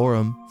Father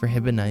Gorham for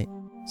Hibonite,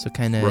 so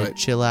kind of Right.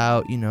 chill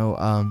out,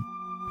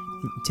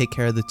 take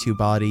care of the 2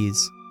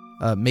 bodies,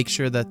 make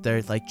sure that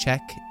they're like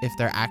check if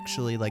they're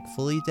actually like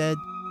fully dead.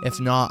 If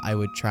not, I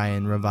would try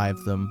and revive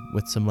them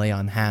with some lay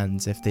on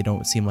hands if they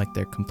don't seem like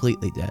they're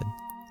completely dead.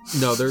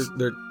 No,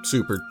 they're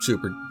super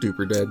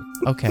duper dead.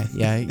 Okay,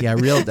 yeah,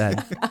 real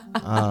dead.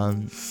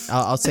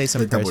 I'll say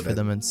some They're prayers double for dead.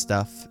 them and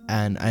stuff,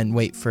 and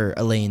wait for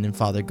Elaine and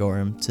Father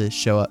Gorham to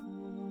show up.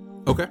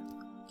 Okay.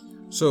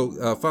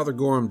 So Father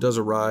Gorham does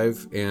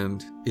arrive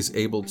and is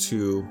able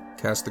to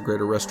cast the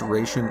Greater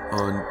Restoration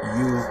on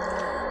you,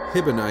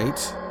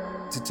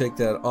 Hibonite, to take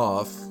that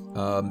off.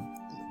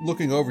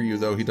 Looking over you,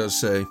 though, he does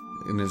say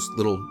in his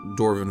little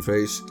dwarven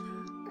face,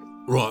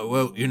 "Right,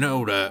 well, you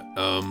know that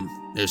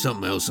there's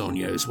something else on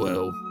you as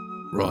well.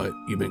 Right,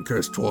 you've been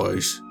cursed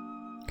twice.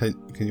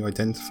 Can you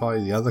identify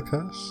the other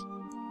curse?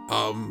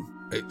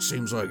 It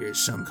seems like it's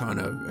some kind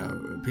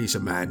of piece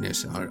of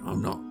madness.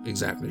 I'm not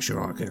exactly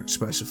sure. I can't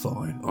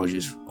specify.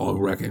 I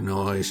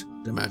recognize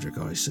the magic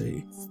I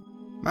see."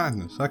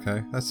 Madness.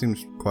 Okay, that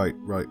seems quite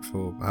right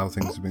for how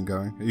things have been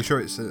going. Are you sure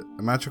it's a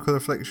magical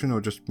affliction or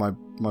just my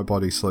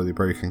body slowly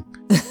breaking?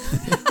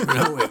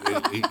 No,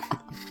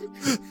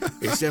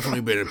 it's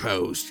definitely been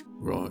opposed.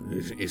 Right,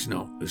 it's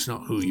not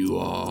who you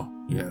are.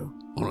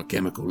 On a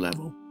chemical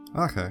level.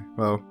 Okay,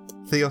 well,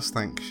 Theos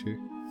thanks you.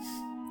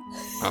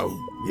 Oh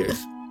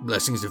yes,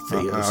 blessings of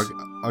Theos.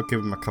 I'll give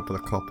him a couple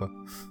of copper.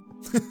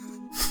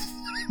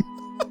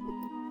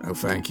 Oh,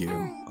 thank you.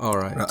 All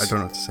right. I don't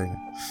know what to say now.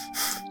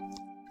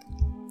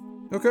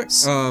 Okay.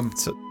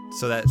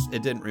 So that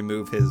it didn't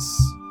remove his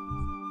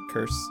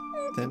curse.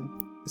 Then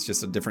it's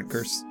just a different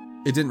curse.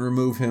 It didn't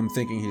remove him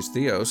thinking he's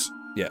Theos.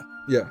 Yeah.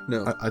 Yeah.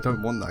 No. I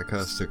don't want that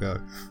curse to go.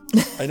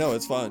 I know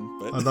it's fun,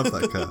 but I love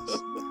that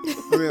curse.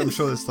 I mean, I'm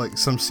sure there's like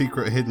some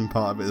secret hidden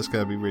part of it that's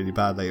going to be really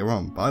bad later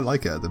on, but I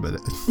like it at the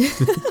minute.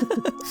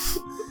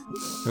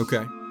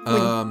 Okay.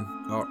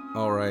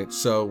 All right.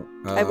 So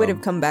I would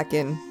have come back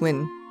in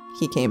when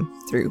he came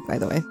through, by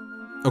the way.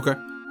 Okay.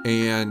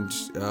 And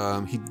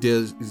he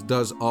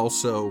does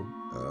also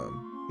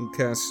he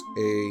casts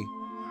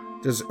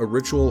does a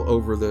ritual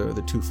over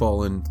the 2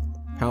 fallen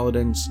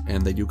paladins,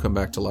 and they do come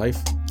back to life.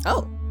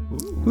 Oh,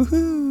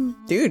 Woohoo!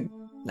 dude,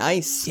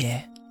 nice.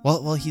 Yeah.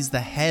 Well, he's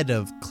the head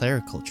of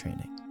clerical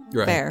training.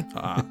 Right. Fair.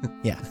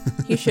 Yeah.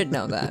 He should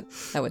know that,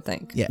 I would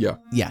think. Yeah. Yeah.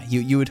 Yeah.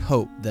 You would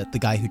hope that the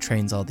guy who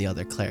trains all the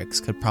other clerics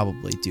could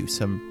probably do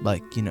some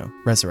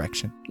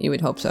resurrection. You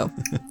would hope so.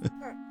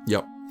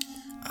 Yep.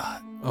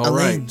 All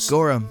Elaine, right.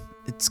 Gorham,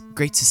 it's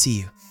great to see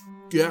you.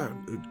 Yeah.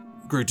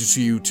 Great to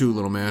see you too,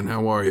 little man.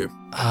 How are you?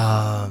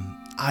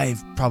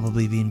 I've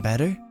probably been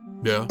better.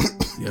 Yeah.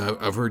 Yeah.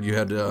 I've heard you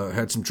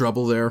had some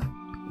trouble there.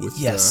 With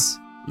Yes.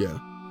 Yeah.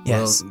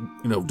 Yes.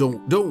 Well,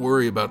 don't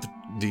worry about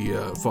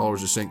the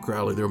followers of St.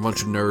 Crowley. They're a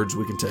bunch of nerds.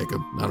 We can take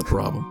them. Not a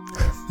problem.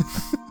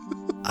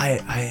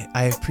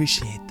 I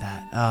appreciate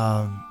that.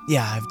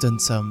 Yeah, I've done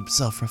some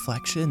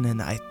self-reflection, and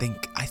I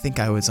think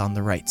I was on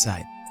the right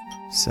side.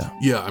 So.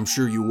 Yeah, I'm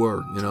sure you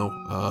were. I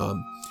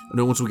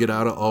know once we get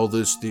out of all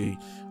this, the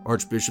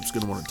Archbishop's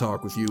going to want to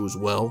talk with you as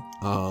well.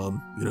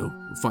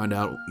 Find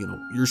out,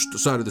 your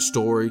side of the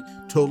story.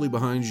 Totally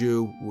behind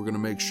you. We're going to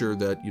make sure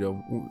that,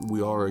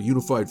 we are a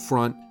unified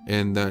front,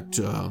 and that,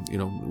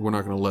 we're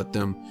not going to let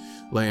them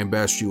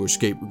lambaste you or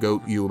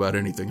scapegoat you about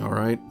anything, all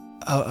right?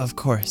 Of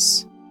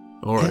course.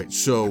 All right,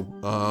 so,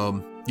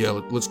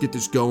 let's get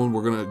this going.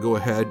 We're going to go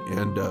ahead,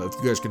 and if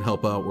you guys can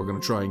help out, we're going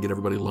to try and get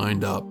everybody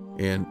lined up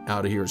and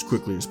out of here as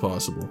quickly as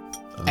possible.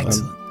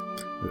 Excellent.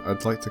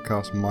 I'd like to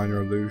cast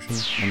Minor Illusion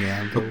on the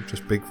anvil,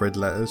 just big red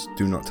letters,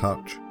 do not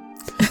touch.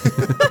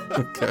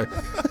 Okay.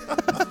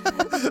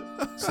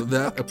 So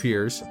that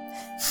appears.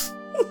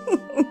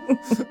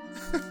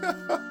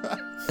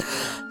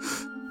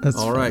 That's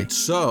All funny. right,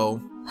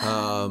 so,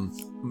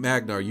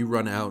 Magnar, you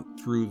run out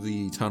through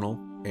the tunnel,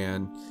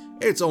 and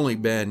it's only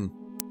been,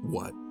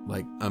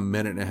 like a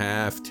minute and a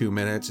half, 2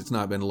 minutes? It's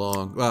not been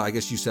long. Well, I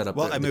guess you set up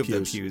well, the I moved the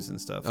pews. pews and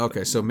stuff.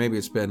 Okay, so maybe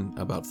it's been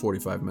about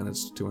 45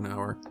 minutes to an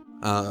hour.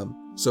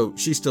 So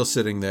she's still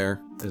sitting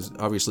there, is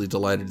obviously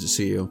delighted to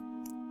see you.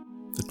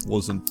 It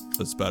wasn't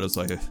as bad as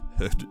I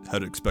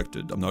had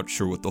expected. I'm not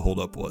sure what the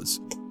holdup was,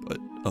 but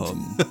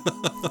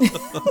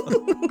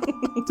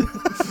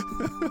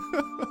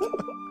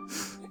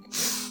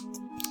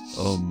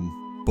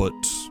but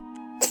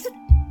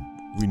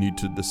we need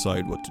to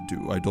decide what to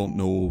do. I don't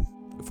know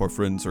if our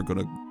friends are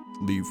gonna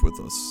leave with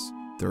us.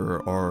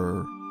 There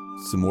are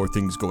some more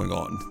things going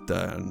on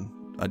than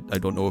I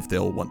don't know if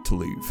they'll want to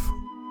leave,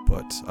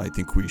 but I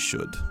think we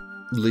should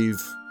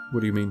Leave? What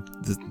do you mean?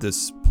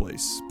 this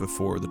place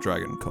before the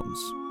dragon comes.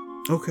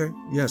 Okay,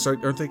 yes,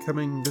 aren't they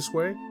coming this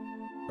way?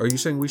 Are you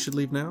saying we should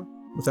leave now?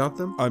 Without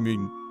them? I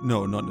mean,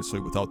 no, not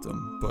necessarily without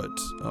them, but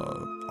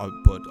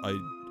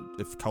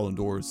if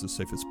Kalandor is the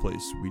safest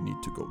place, we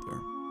need to go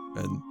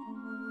there. And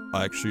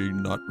I'm actually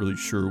not really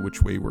sure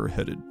which way we're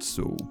headed,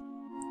 so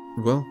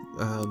Well,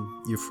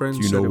 your friend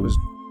Do you said it know- was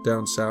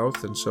down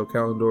south, and so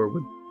Kalendor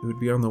would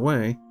be on the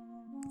way.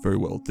 Very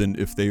well. Then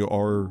if they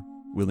are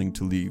willing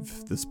to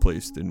leave this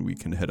place, then we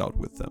can head out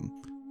with them.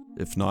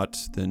 If not,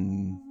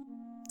 then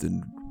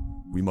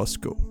we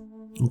must go.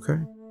 Okay.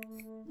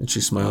 And she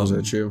smiles Um,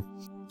 at you.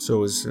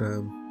 So is,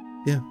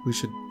 we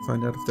should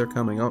find out if they're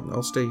coming.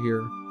 I'll stay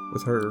here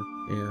with her,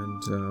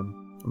 and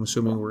I'm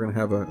assuming we're going to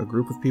have a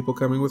group of people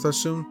coming with us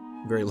soon.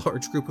 A very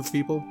large group of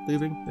people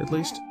leaving, at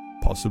least.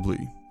 Possibly.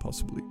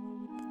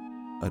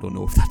 I don't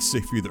know if that's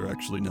safe either,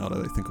 actually, now that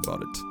I think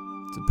about it.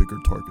 It's a bigger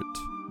target.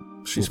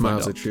 She We'll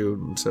smiles find at out. you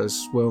and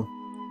says, well,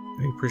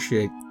 I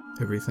appreciate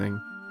everything.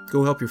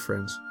 Go help your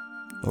friends.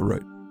 All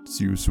right.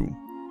 See you soon.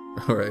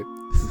 All right.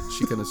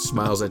 She kind of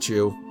smiles at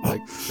you.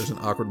 Like, there's an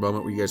awkward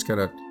moment where you guys kind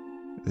of,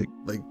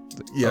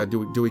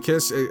 do we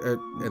kiss? And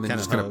then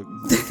Kinda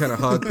just kind of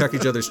hug, peck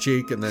each other's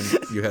cheek, and then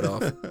you head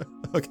off.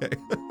 Okay.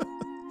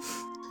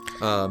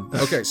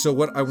 Okay, so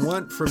what I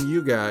want from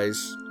you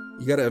guys,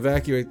 you got to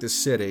evacuate this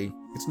city.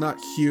 It's not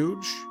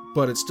huge,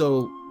 but it's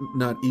still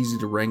not easy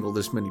to wrangle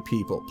this many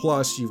people.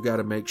 Plus, you've got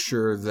to make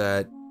sure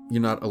that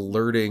you're not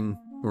alerting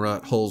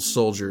Murat Hull's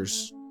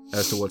soldiers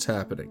as to what's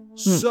happening.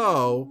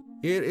 So,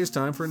 it is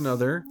time for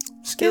another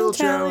skill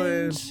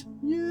challenge.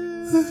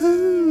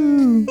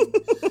 You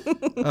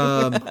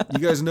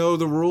guys know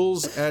the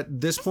rules at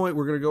this point.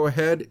 We're going to go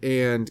ahead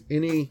and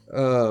use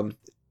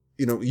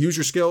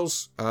your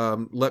skills.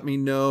 Let me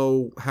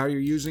know how you're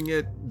using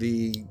it.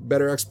 The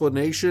better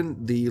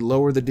explanation, the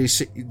lower the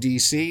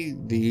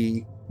DC,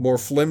 the more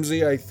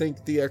flimsy I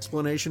think the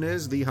explanation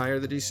is, the higher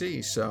the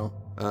DC. So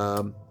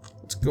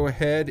let's go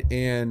ahead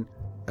and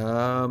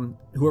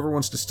whoever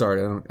wants to start.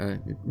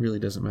 It really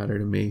doesn't matter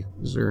to me.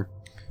 Is there?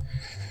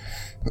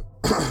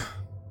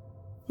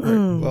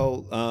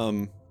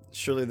 Well,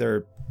 surely there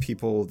are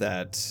people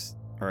that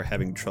are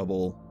having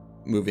trouble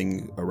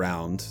moving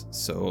around,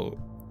 so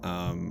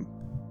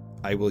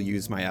I will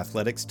use my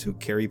athletics to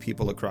carry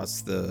people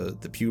across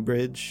the Pew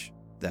Bridge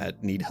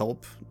that need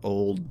help,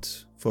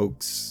 old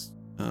folks,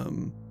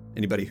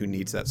 anybody who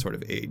needs that sort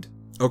of aid.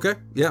 Okay,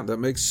 yeah, that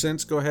makes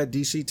sense. Go ahead,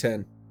 DC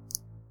 10.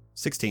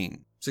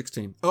 16.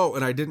 16. Oh,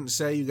 and I didn't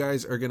say you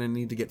guys are going to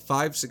need to get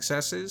 5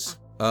 successes.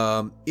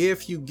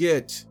 If you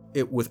get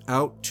it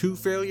without 2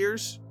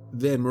 failures,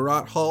 then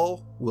Murat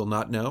Hull will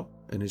not know,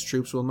 and his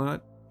troops will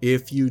not.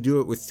 If you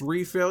do it with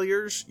 3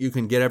 failures, you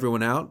can get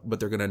everyone out, but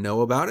they're going to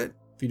know about it.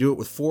 If you do it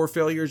with 4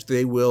 failures,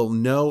 they will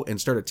know and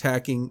start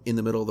attacking in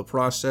the middle of the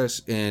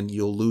process, and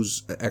you'll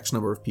lose X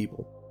number of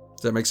people.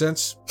 Does that make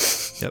sense?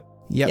 Yep.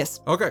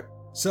 Yes. Okay,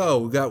 so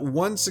we've got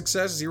 1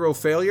 success, 0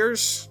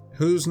 failures.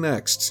 Who's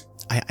next?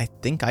 I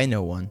think I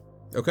know one.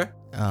 Okay.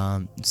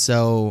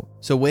 So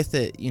with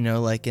it,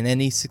 like in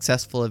any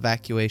successful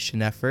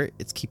evacuation effort,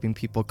 it's keeping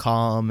people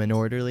calm and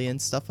orderly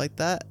and stuff like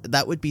that.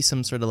 That would be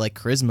some sort of like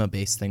charisma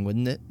based thing,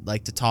 wouldn't it?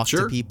 Like to talk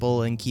Sure. to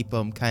people and keep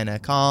them kind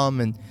of calm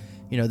and,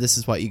 this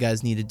is what you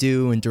guys need to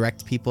do, and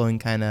direct people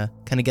and kind of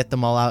get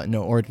them all out in an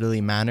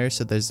orderly manner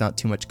so there's not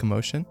too much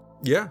commotion.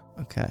 Yeah.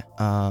 Okay.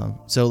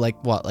 So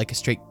like what? Like a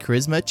straight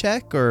charisma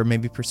check or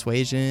maybe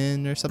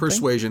persuasion or something?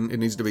 Persuasion. It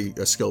needs to be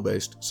a skill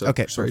based. So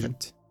Okay, persuasion.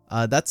 perfect.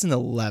 That's an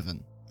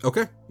 11.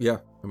 Okay, yeah.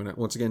 I mean,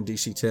 once again,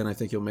 DC 10, I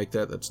think you'll make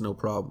that. That's no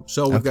problem.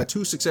 So we've got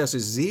 2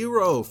 successes,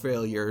 0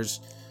 failures.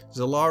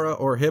 Zalara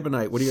or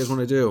Hibonite, what do you guys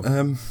want to do?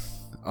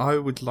 I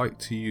would like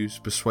to use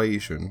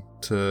persuasion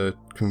to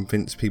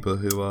convince people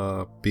who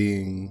are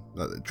being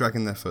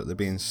dragging their foot. They're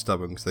being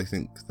stubborn because they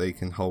think they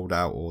can hold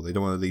out or they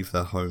don't want to leave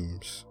their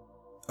homes.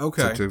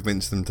 Okay. So to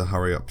convince them to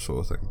hurry up, sort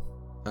of thing.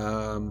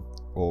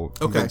 Or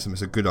convince them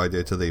it's a good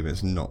idea to leave and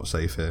it's not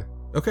safe here.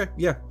 Okay,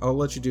 yeah, I'll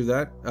let you do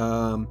that.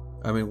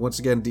 I mean, once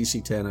again,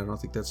 DC 10, I don't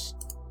think that's...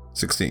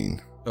 16.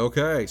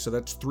 Okay, so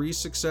that's 3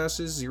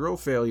 successes, 0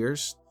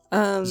 failures.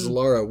 Um,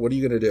 Zalara, what are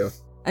you going to do?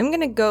 I'm going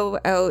to go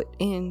out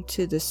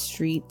into the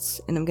streets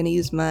and I'm going to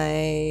use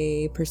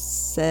my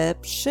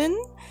perception,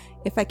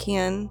 if I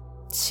can,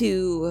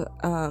 to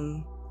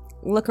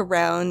look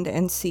around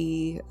and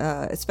see,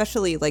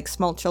 especially like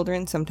small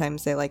children.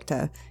 Sometimes they like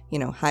to,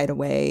 hide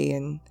away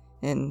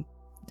and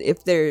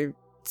if they're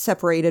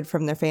separated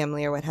from their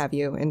family or what have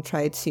you, and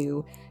try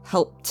to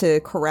help to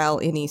corral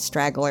any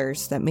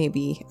stragglers that may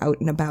be out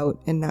and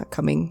about and not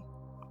coming.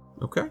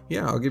 Okay,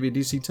 yeah, I'll give you a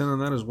DC 10 on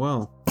that as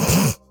well.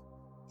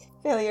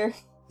 Failure.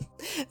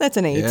 That's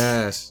an 8.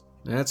 Yes,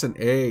 that's an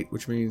 8,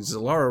 which means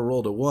Zalara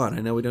rolled a 1.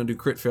 I know we don't do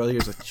crit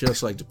failures, I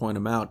just like to point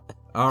them out.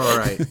 All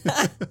right.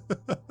 I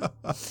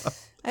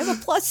have a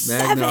plus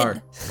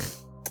Magnar.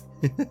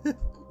 7.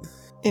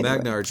 Anyway.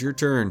 Magnar, it's your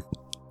turn.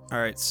 All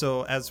right,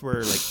 so as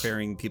we're like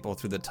ferrying people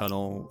through the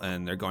tunnel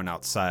and they're going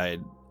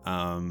outside,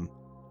 like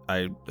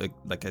I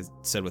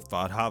said with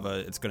Vadhava,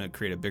 it's going to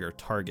create a bigger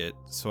target.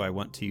 So I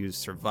want to use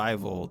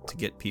survival to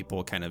get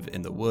people kind of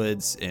in the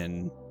woods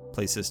in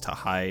places to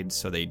hide,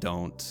 so they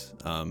don't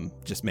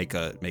just make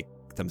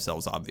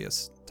themselves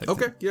obvious.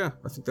 Okay, yeah,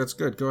 I think that's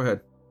good. Go ahead.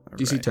 All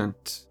DC right. 10.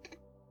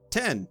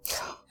 10.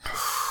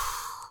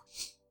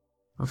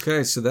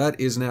 Okay, so that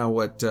is now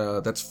what?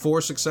 That's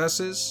 4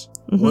 successes.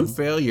 One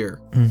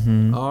failure.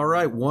 Mm-hmm. All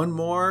right, one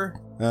more.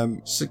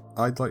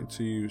 I'd like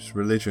to use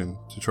religion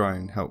to try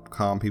and help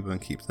calm people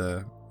and keep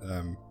their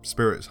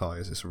spirits high,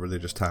 as it's a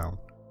religious town.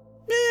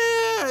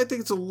 Yeah, I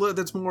think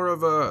that's more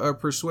of a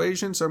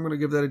persuasion, so I'm going to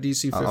give that a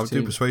DC 15. I'll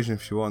do persuasion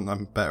if you want.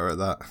 I'm better at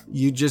that.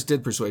 You just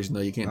did persuasion,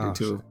 though. You can't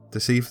do two.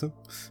 Deceive them?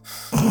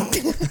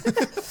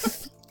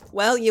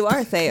 Well, you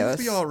are Theos.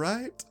 Be all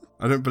right.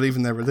 I don't believe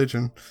in their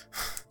religion.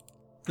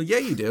 Well, yeah,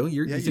 you do.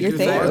 You're You're Are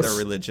Theos. their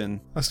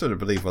religion. I still don't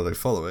believe why they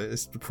follow it.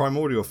 It's the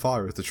primordial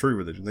fire of the true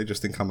religion. They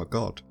just think I'm a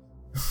god.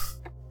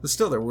 But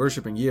still, they're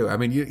worshiping you. I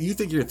mean, you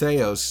think you're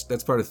Theos.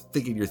 That's part of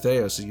thinking you're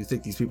Theos, so you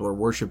think these people are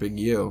worshiping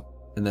you,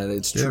 and that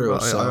it's true.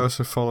 But So. I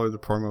also follow the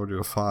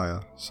primordial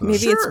fire. So. Maybe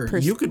Sure,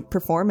 it's you could-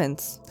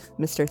 performance,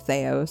 Mr.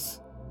 Theos.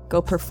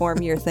 Go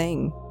perform your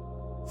thing.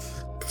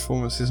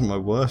 Performance isn't my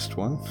worst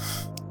one.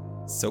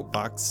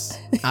 Soapbox.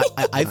 I've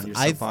On your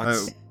I've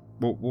soapbox.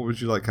 What would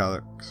you like,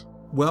 Alex?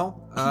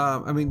 Well,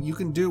 I mean, you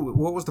can do.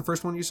 What was the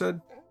first one you said?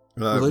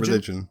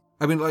 Religion.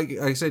 I mean, like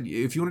I said,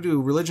 if you want to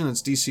do religion,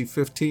 it's DC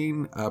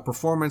 15.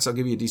 Performance, I'll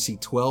give you a DC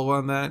 12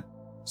 on that.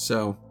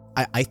 So,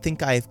 I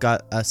think I've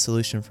got a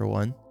solution for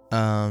one.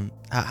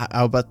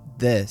 How about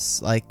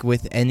this? Like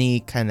with any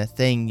kind of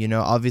thing, you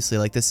know, obviously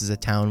like this is a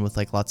town with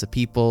like lots of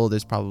people.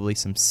 There's probably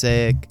some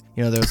sick,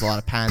 you know, there's a lot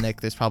of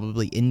panic. There's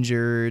probably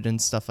injured and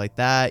stuff like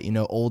that. You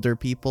know, older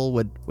people.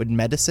 Would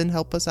medicine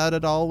help us out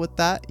at all with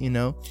that? You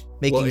know,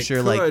 making well, it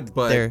sure could, like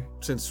but they're.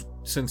 since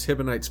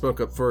Hibonite spoke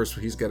up first,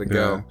 he's got to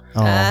go.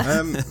 Oh.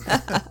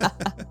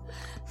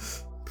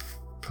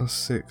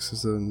 +6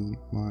 is a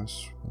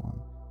 -1.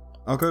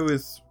 I'll go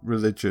with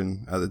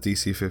religion at the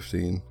DC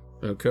 15.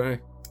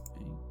 Okay.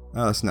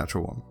 That's a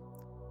natural one.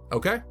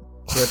 Okay.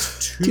 So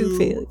that's Two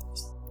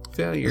failures.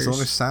 failures. As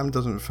long as Sam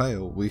doesn't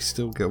fail, we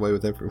still get away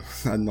with everyone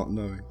and not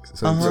knowing. 'Cause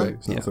it's Uh-huh. only two,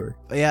 it's not Yeah. three.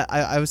 Yeah,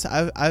 I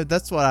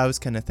that's what I was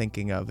kind of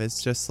thinking of.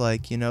 It's just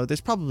like, you know,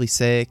 there's probably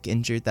sick,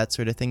 injured, that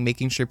sort of thing.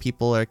 Making sure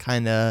people are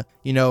kind of,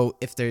 you know,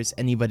 if there's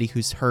anybody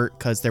who's hurt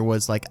because there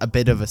was like a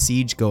bit of a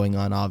siege going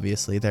on,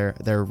 obviously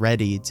they're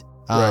readied.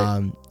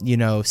 Right. You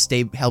know,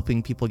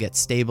 helping people get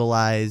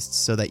stabilized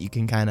so that you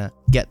can kind of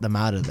get them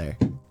out of there.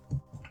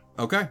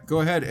 Okay, go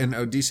ahead and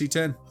DC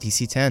 10.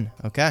 DC 10,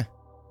 okay.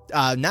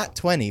 Not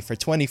 20 for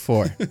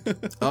 24.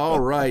 All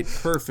right,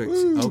 perfect.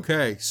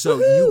 Okay, so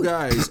you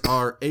guys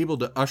are able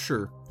to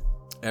usher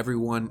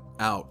everyone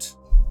out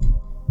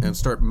and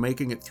start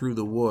making it through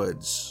the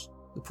woods.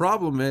 The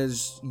problem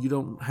is you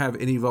don't have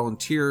any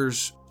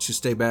volunteers to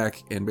stay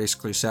back and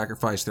basically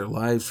sacrifice their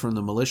lives from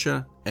the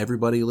militia.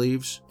 Everybody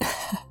leaves.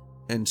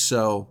 And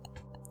so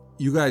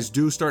you guys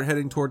do start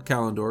heading toward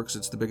Kalendor because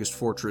it's the biggest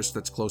fortress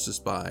that's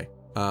closest by.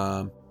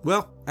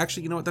 Well,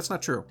 actually, you know what? That's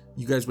not true.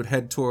 You guys would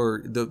head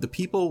toward... The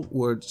people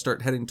would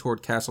start heading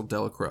toward Castle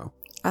Delacroix.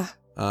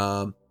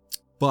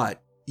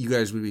 But you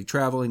guys would be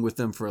traveling with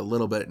them for a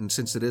little bit, and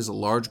since it is a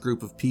large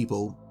group of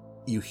people,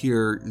 you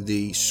hear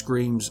the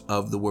screams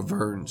of the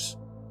wyverns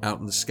out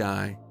in the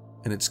sky,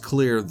 and it's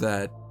clear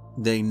that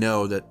they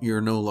know that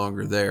you're no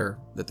longer there,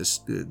 that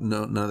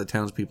none of the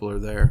townspeople are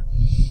there.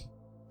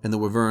 And the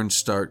wyverns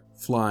start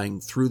flying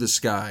through the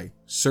sky,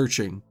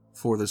 searching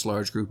for this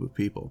large group of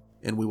people.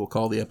 And we will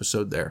call the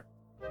episode there.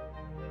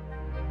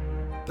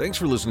 Thanks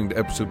for listening to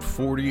episode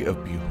 40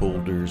 of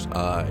Beholder's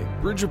Eye,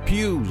 Bridge of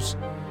Pews.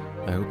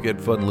 I hope you had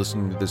fun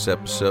listening to this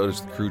episode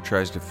as the crew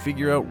tries to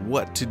figure out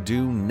what to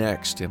do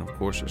next. And of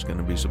course, there's going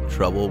to be some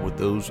trouble with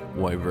those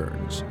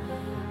wyverns.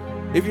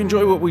 If you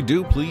enjoy what we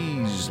do,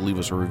 please leave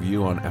us a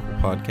review on Apple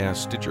Podcasts,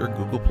 Stitcher,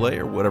 Google Play,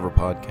 or whatever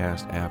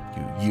podcast app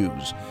you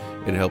use.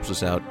 It helps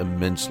us out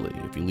immensely.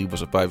 If you leave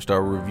us a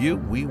 5-star review,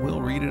 we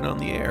will read it on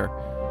the air.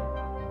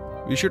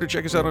 Be sure to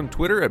check us out on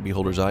Twitter at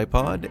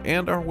BeholdersIPod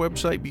and our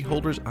website,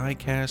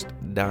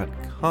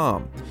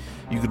 BeholdersICast.com.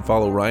 You can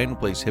follow Ryan, who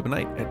plays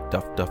Hibonite, at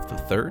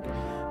DuffDuff3rd,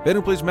 Ben,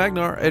 who plays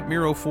Magnar, at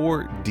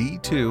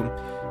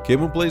Miro4D2, Kim,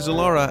 who plays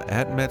Zalara,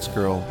 at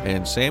Metzgirl,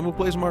 and Sam, who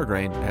plays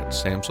Margraine, at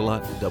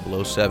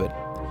Samsalot007.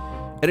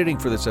 Editing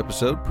for this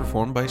episode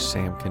performed by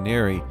Sam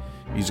Canary.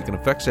 Music and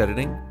effects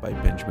editing by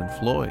Benjamin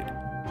Floyd.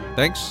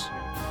 Thanks,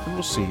 and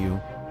we'll see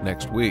you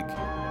next week.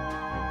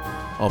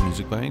 All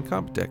music by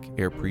Incompetech,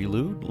 Air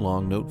Prelude,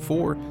 Long Note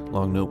 4,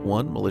 Long Note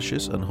 1,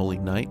 Malicious, Unholy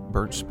Night,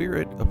 Burnt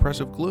Spirit,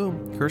 Oppressive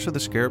Gloom, Curse of the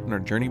Scarab, and Our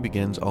Journey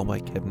Begins, all by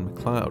Kevin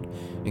MacLeod.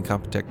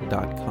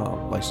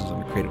 Incompetech.com, licensed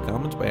under Creative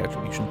Commons by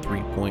Attribution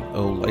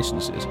 3.0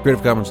 licenses.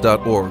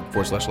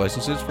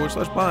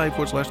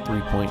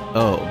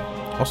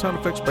 CreativeCommons.org/licenses/by/3.0. All sound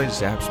effects by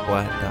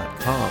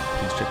Zapsplat.com.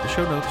 Please check the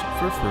show notes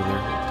for further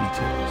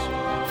details.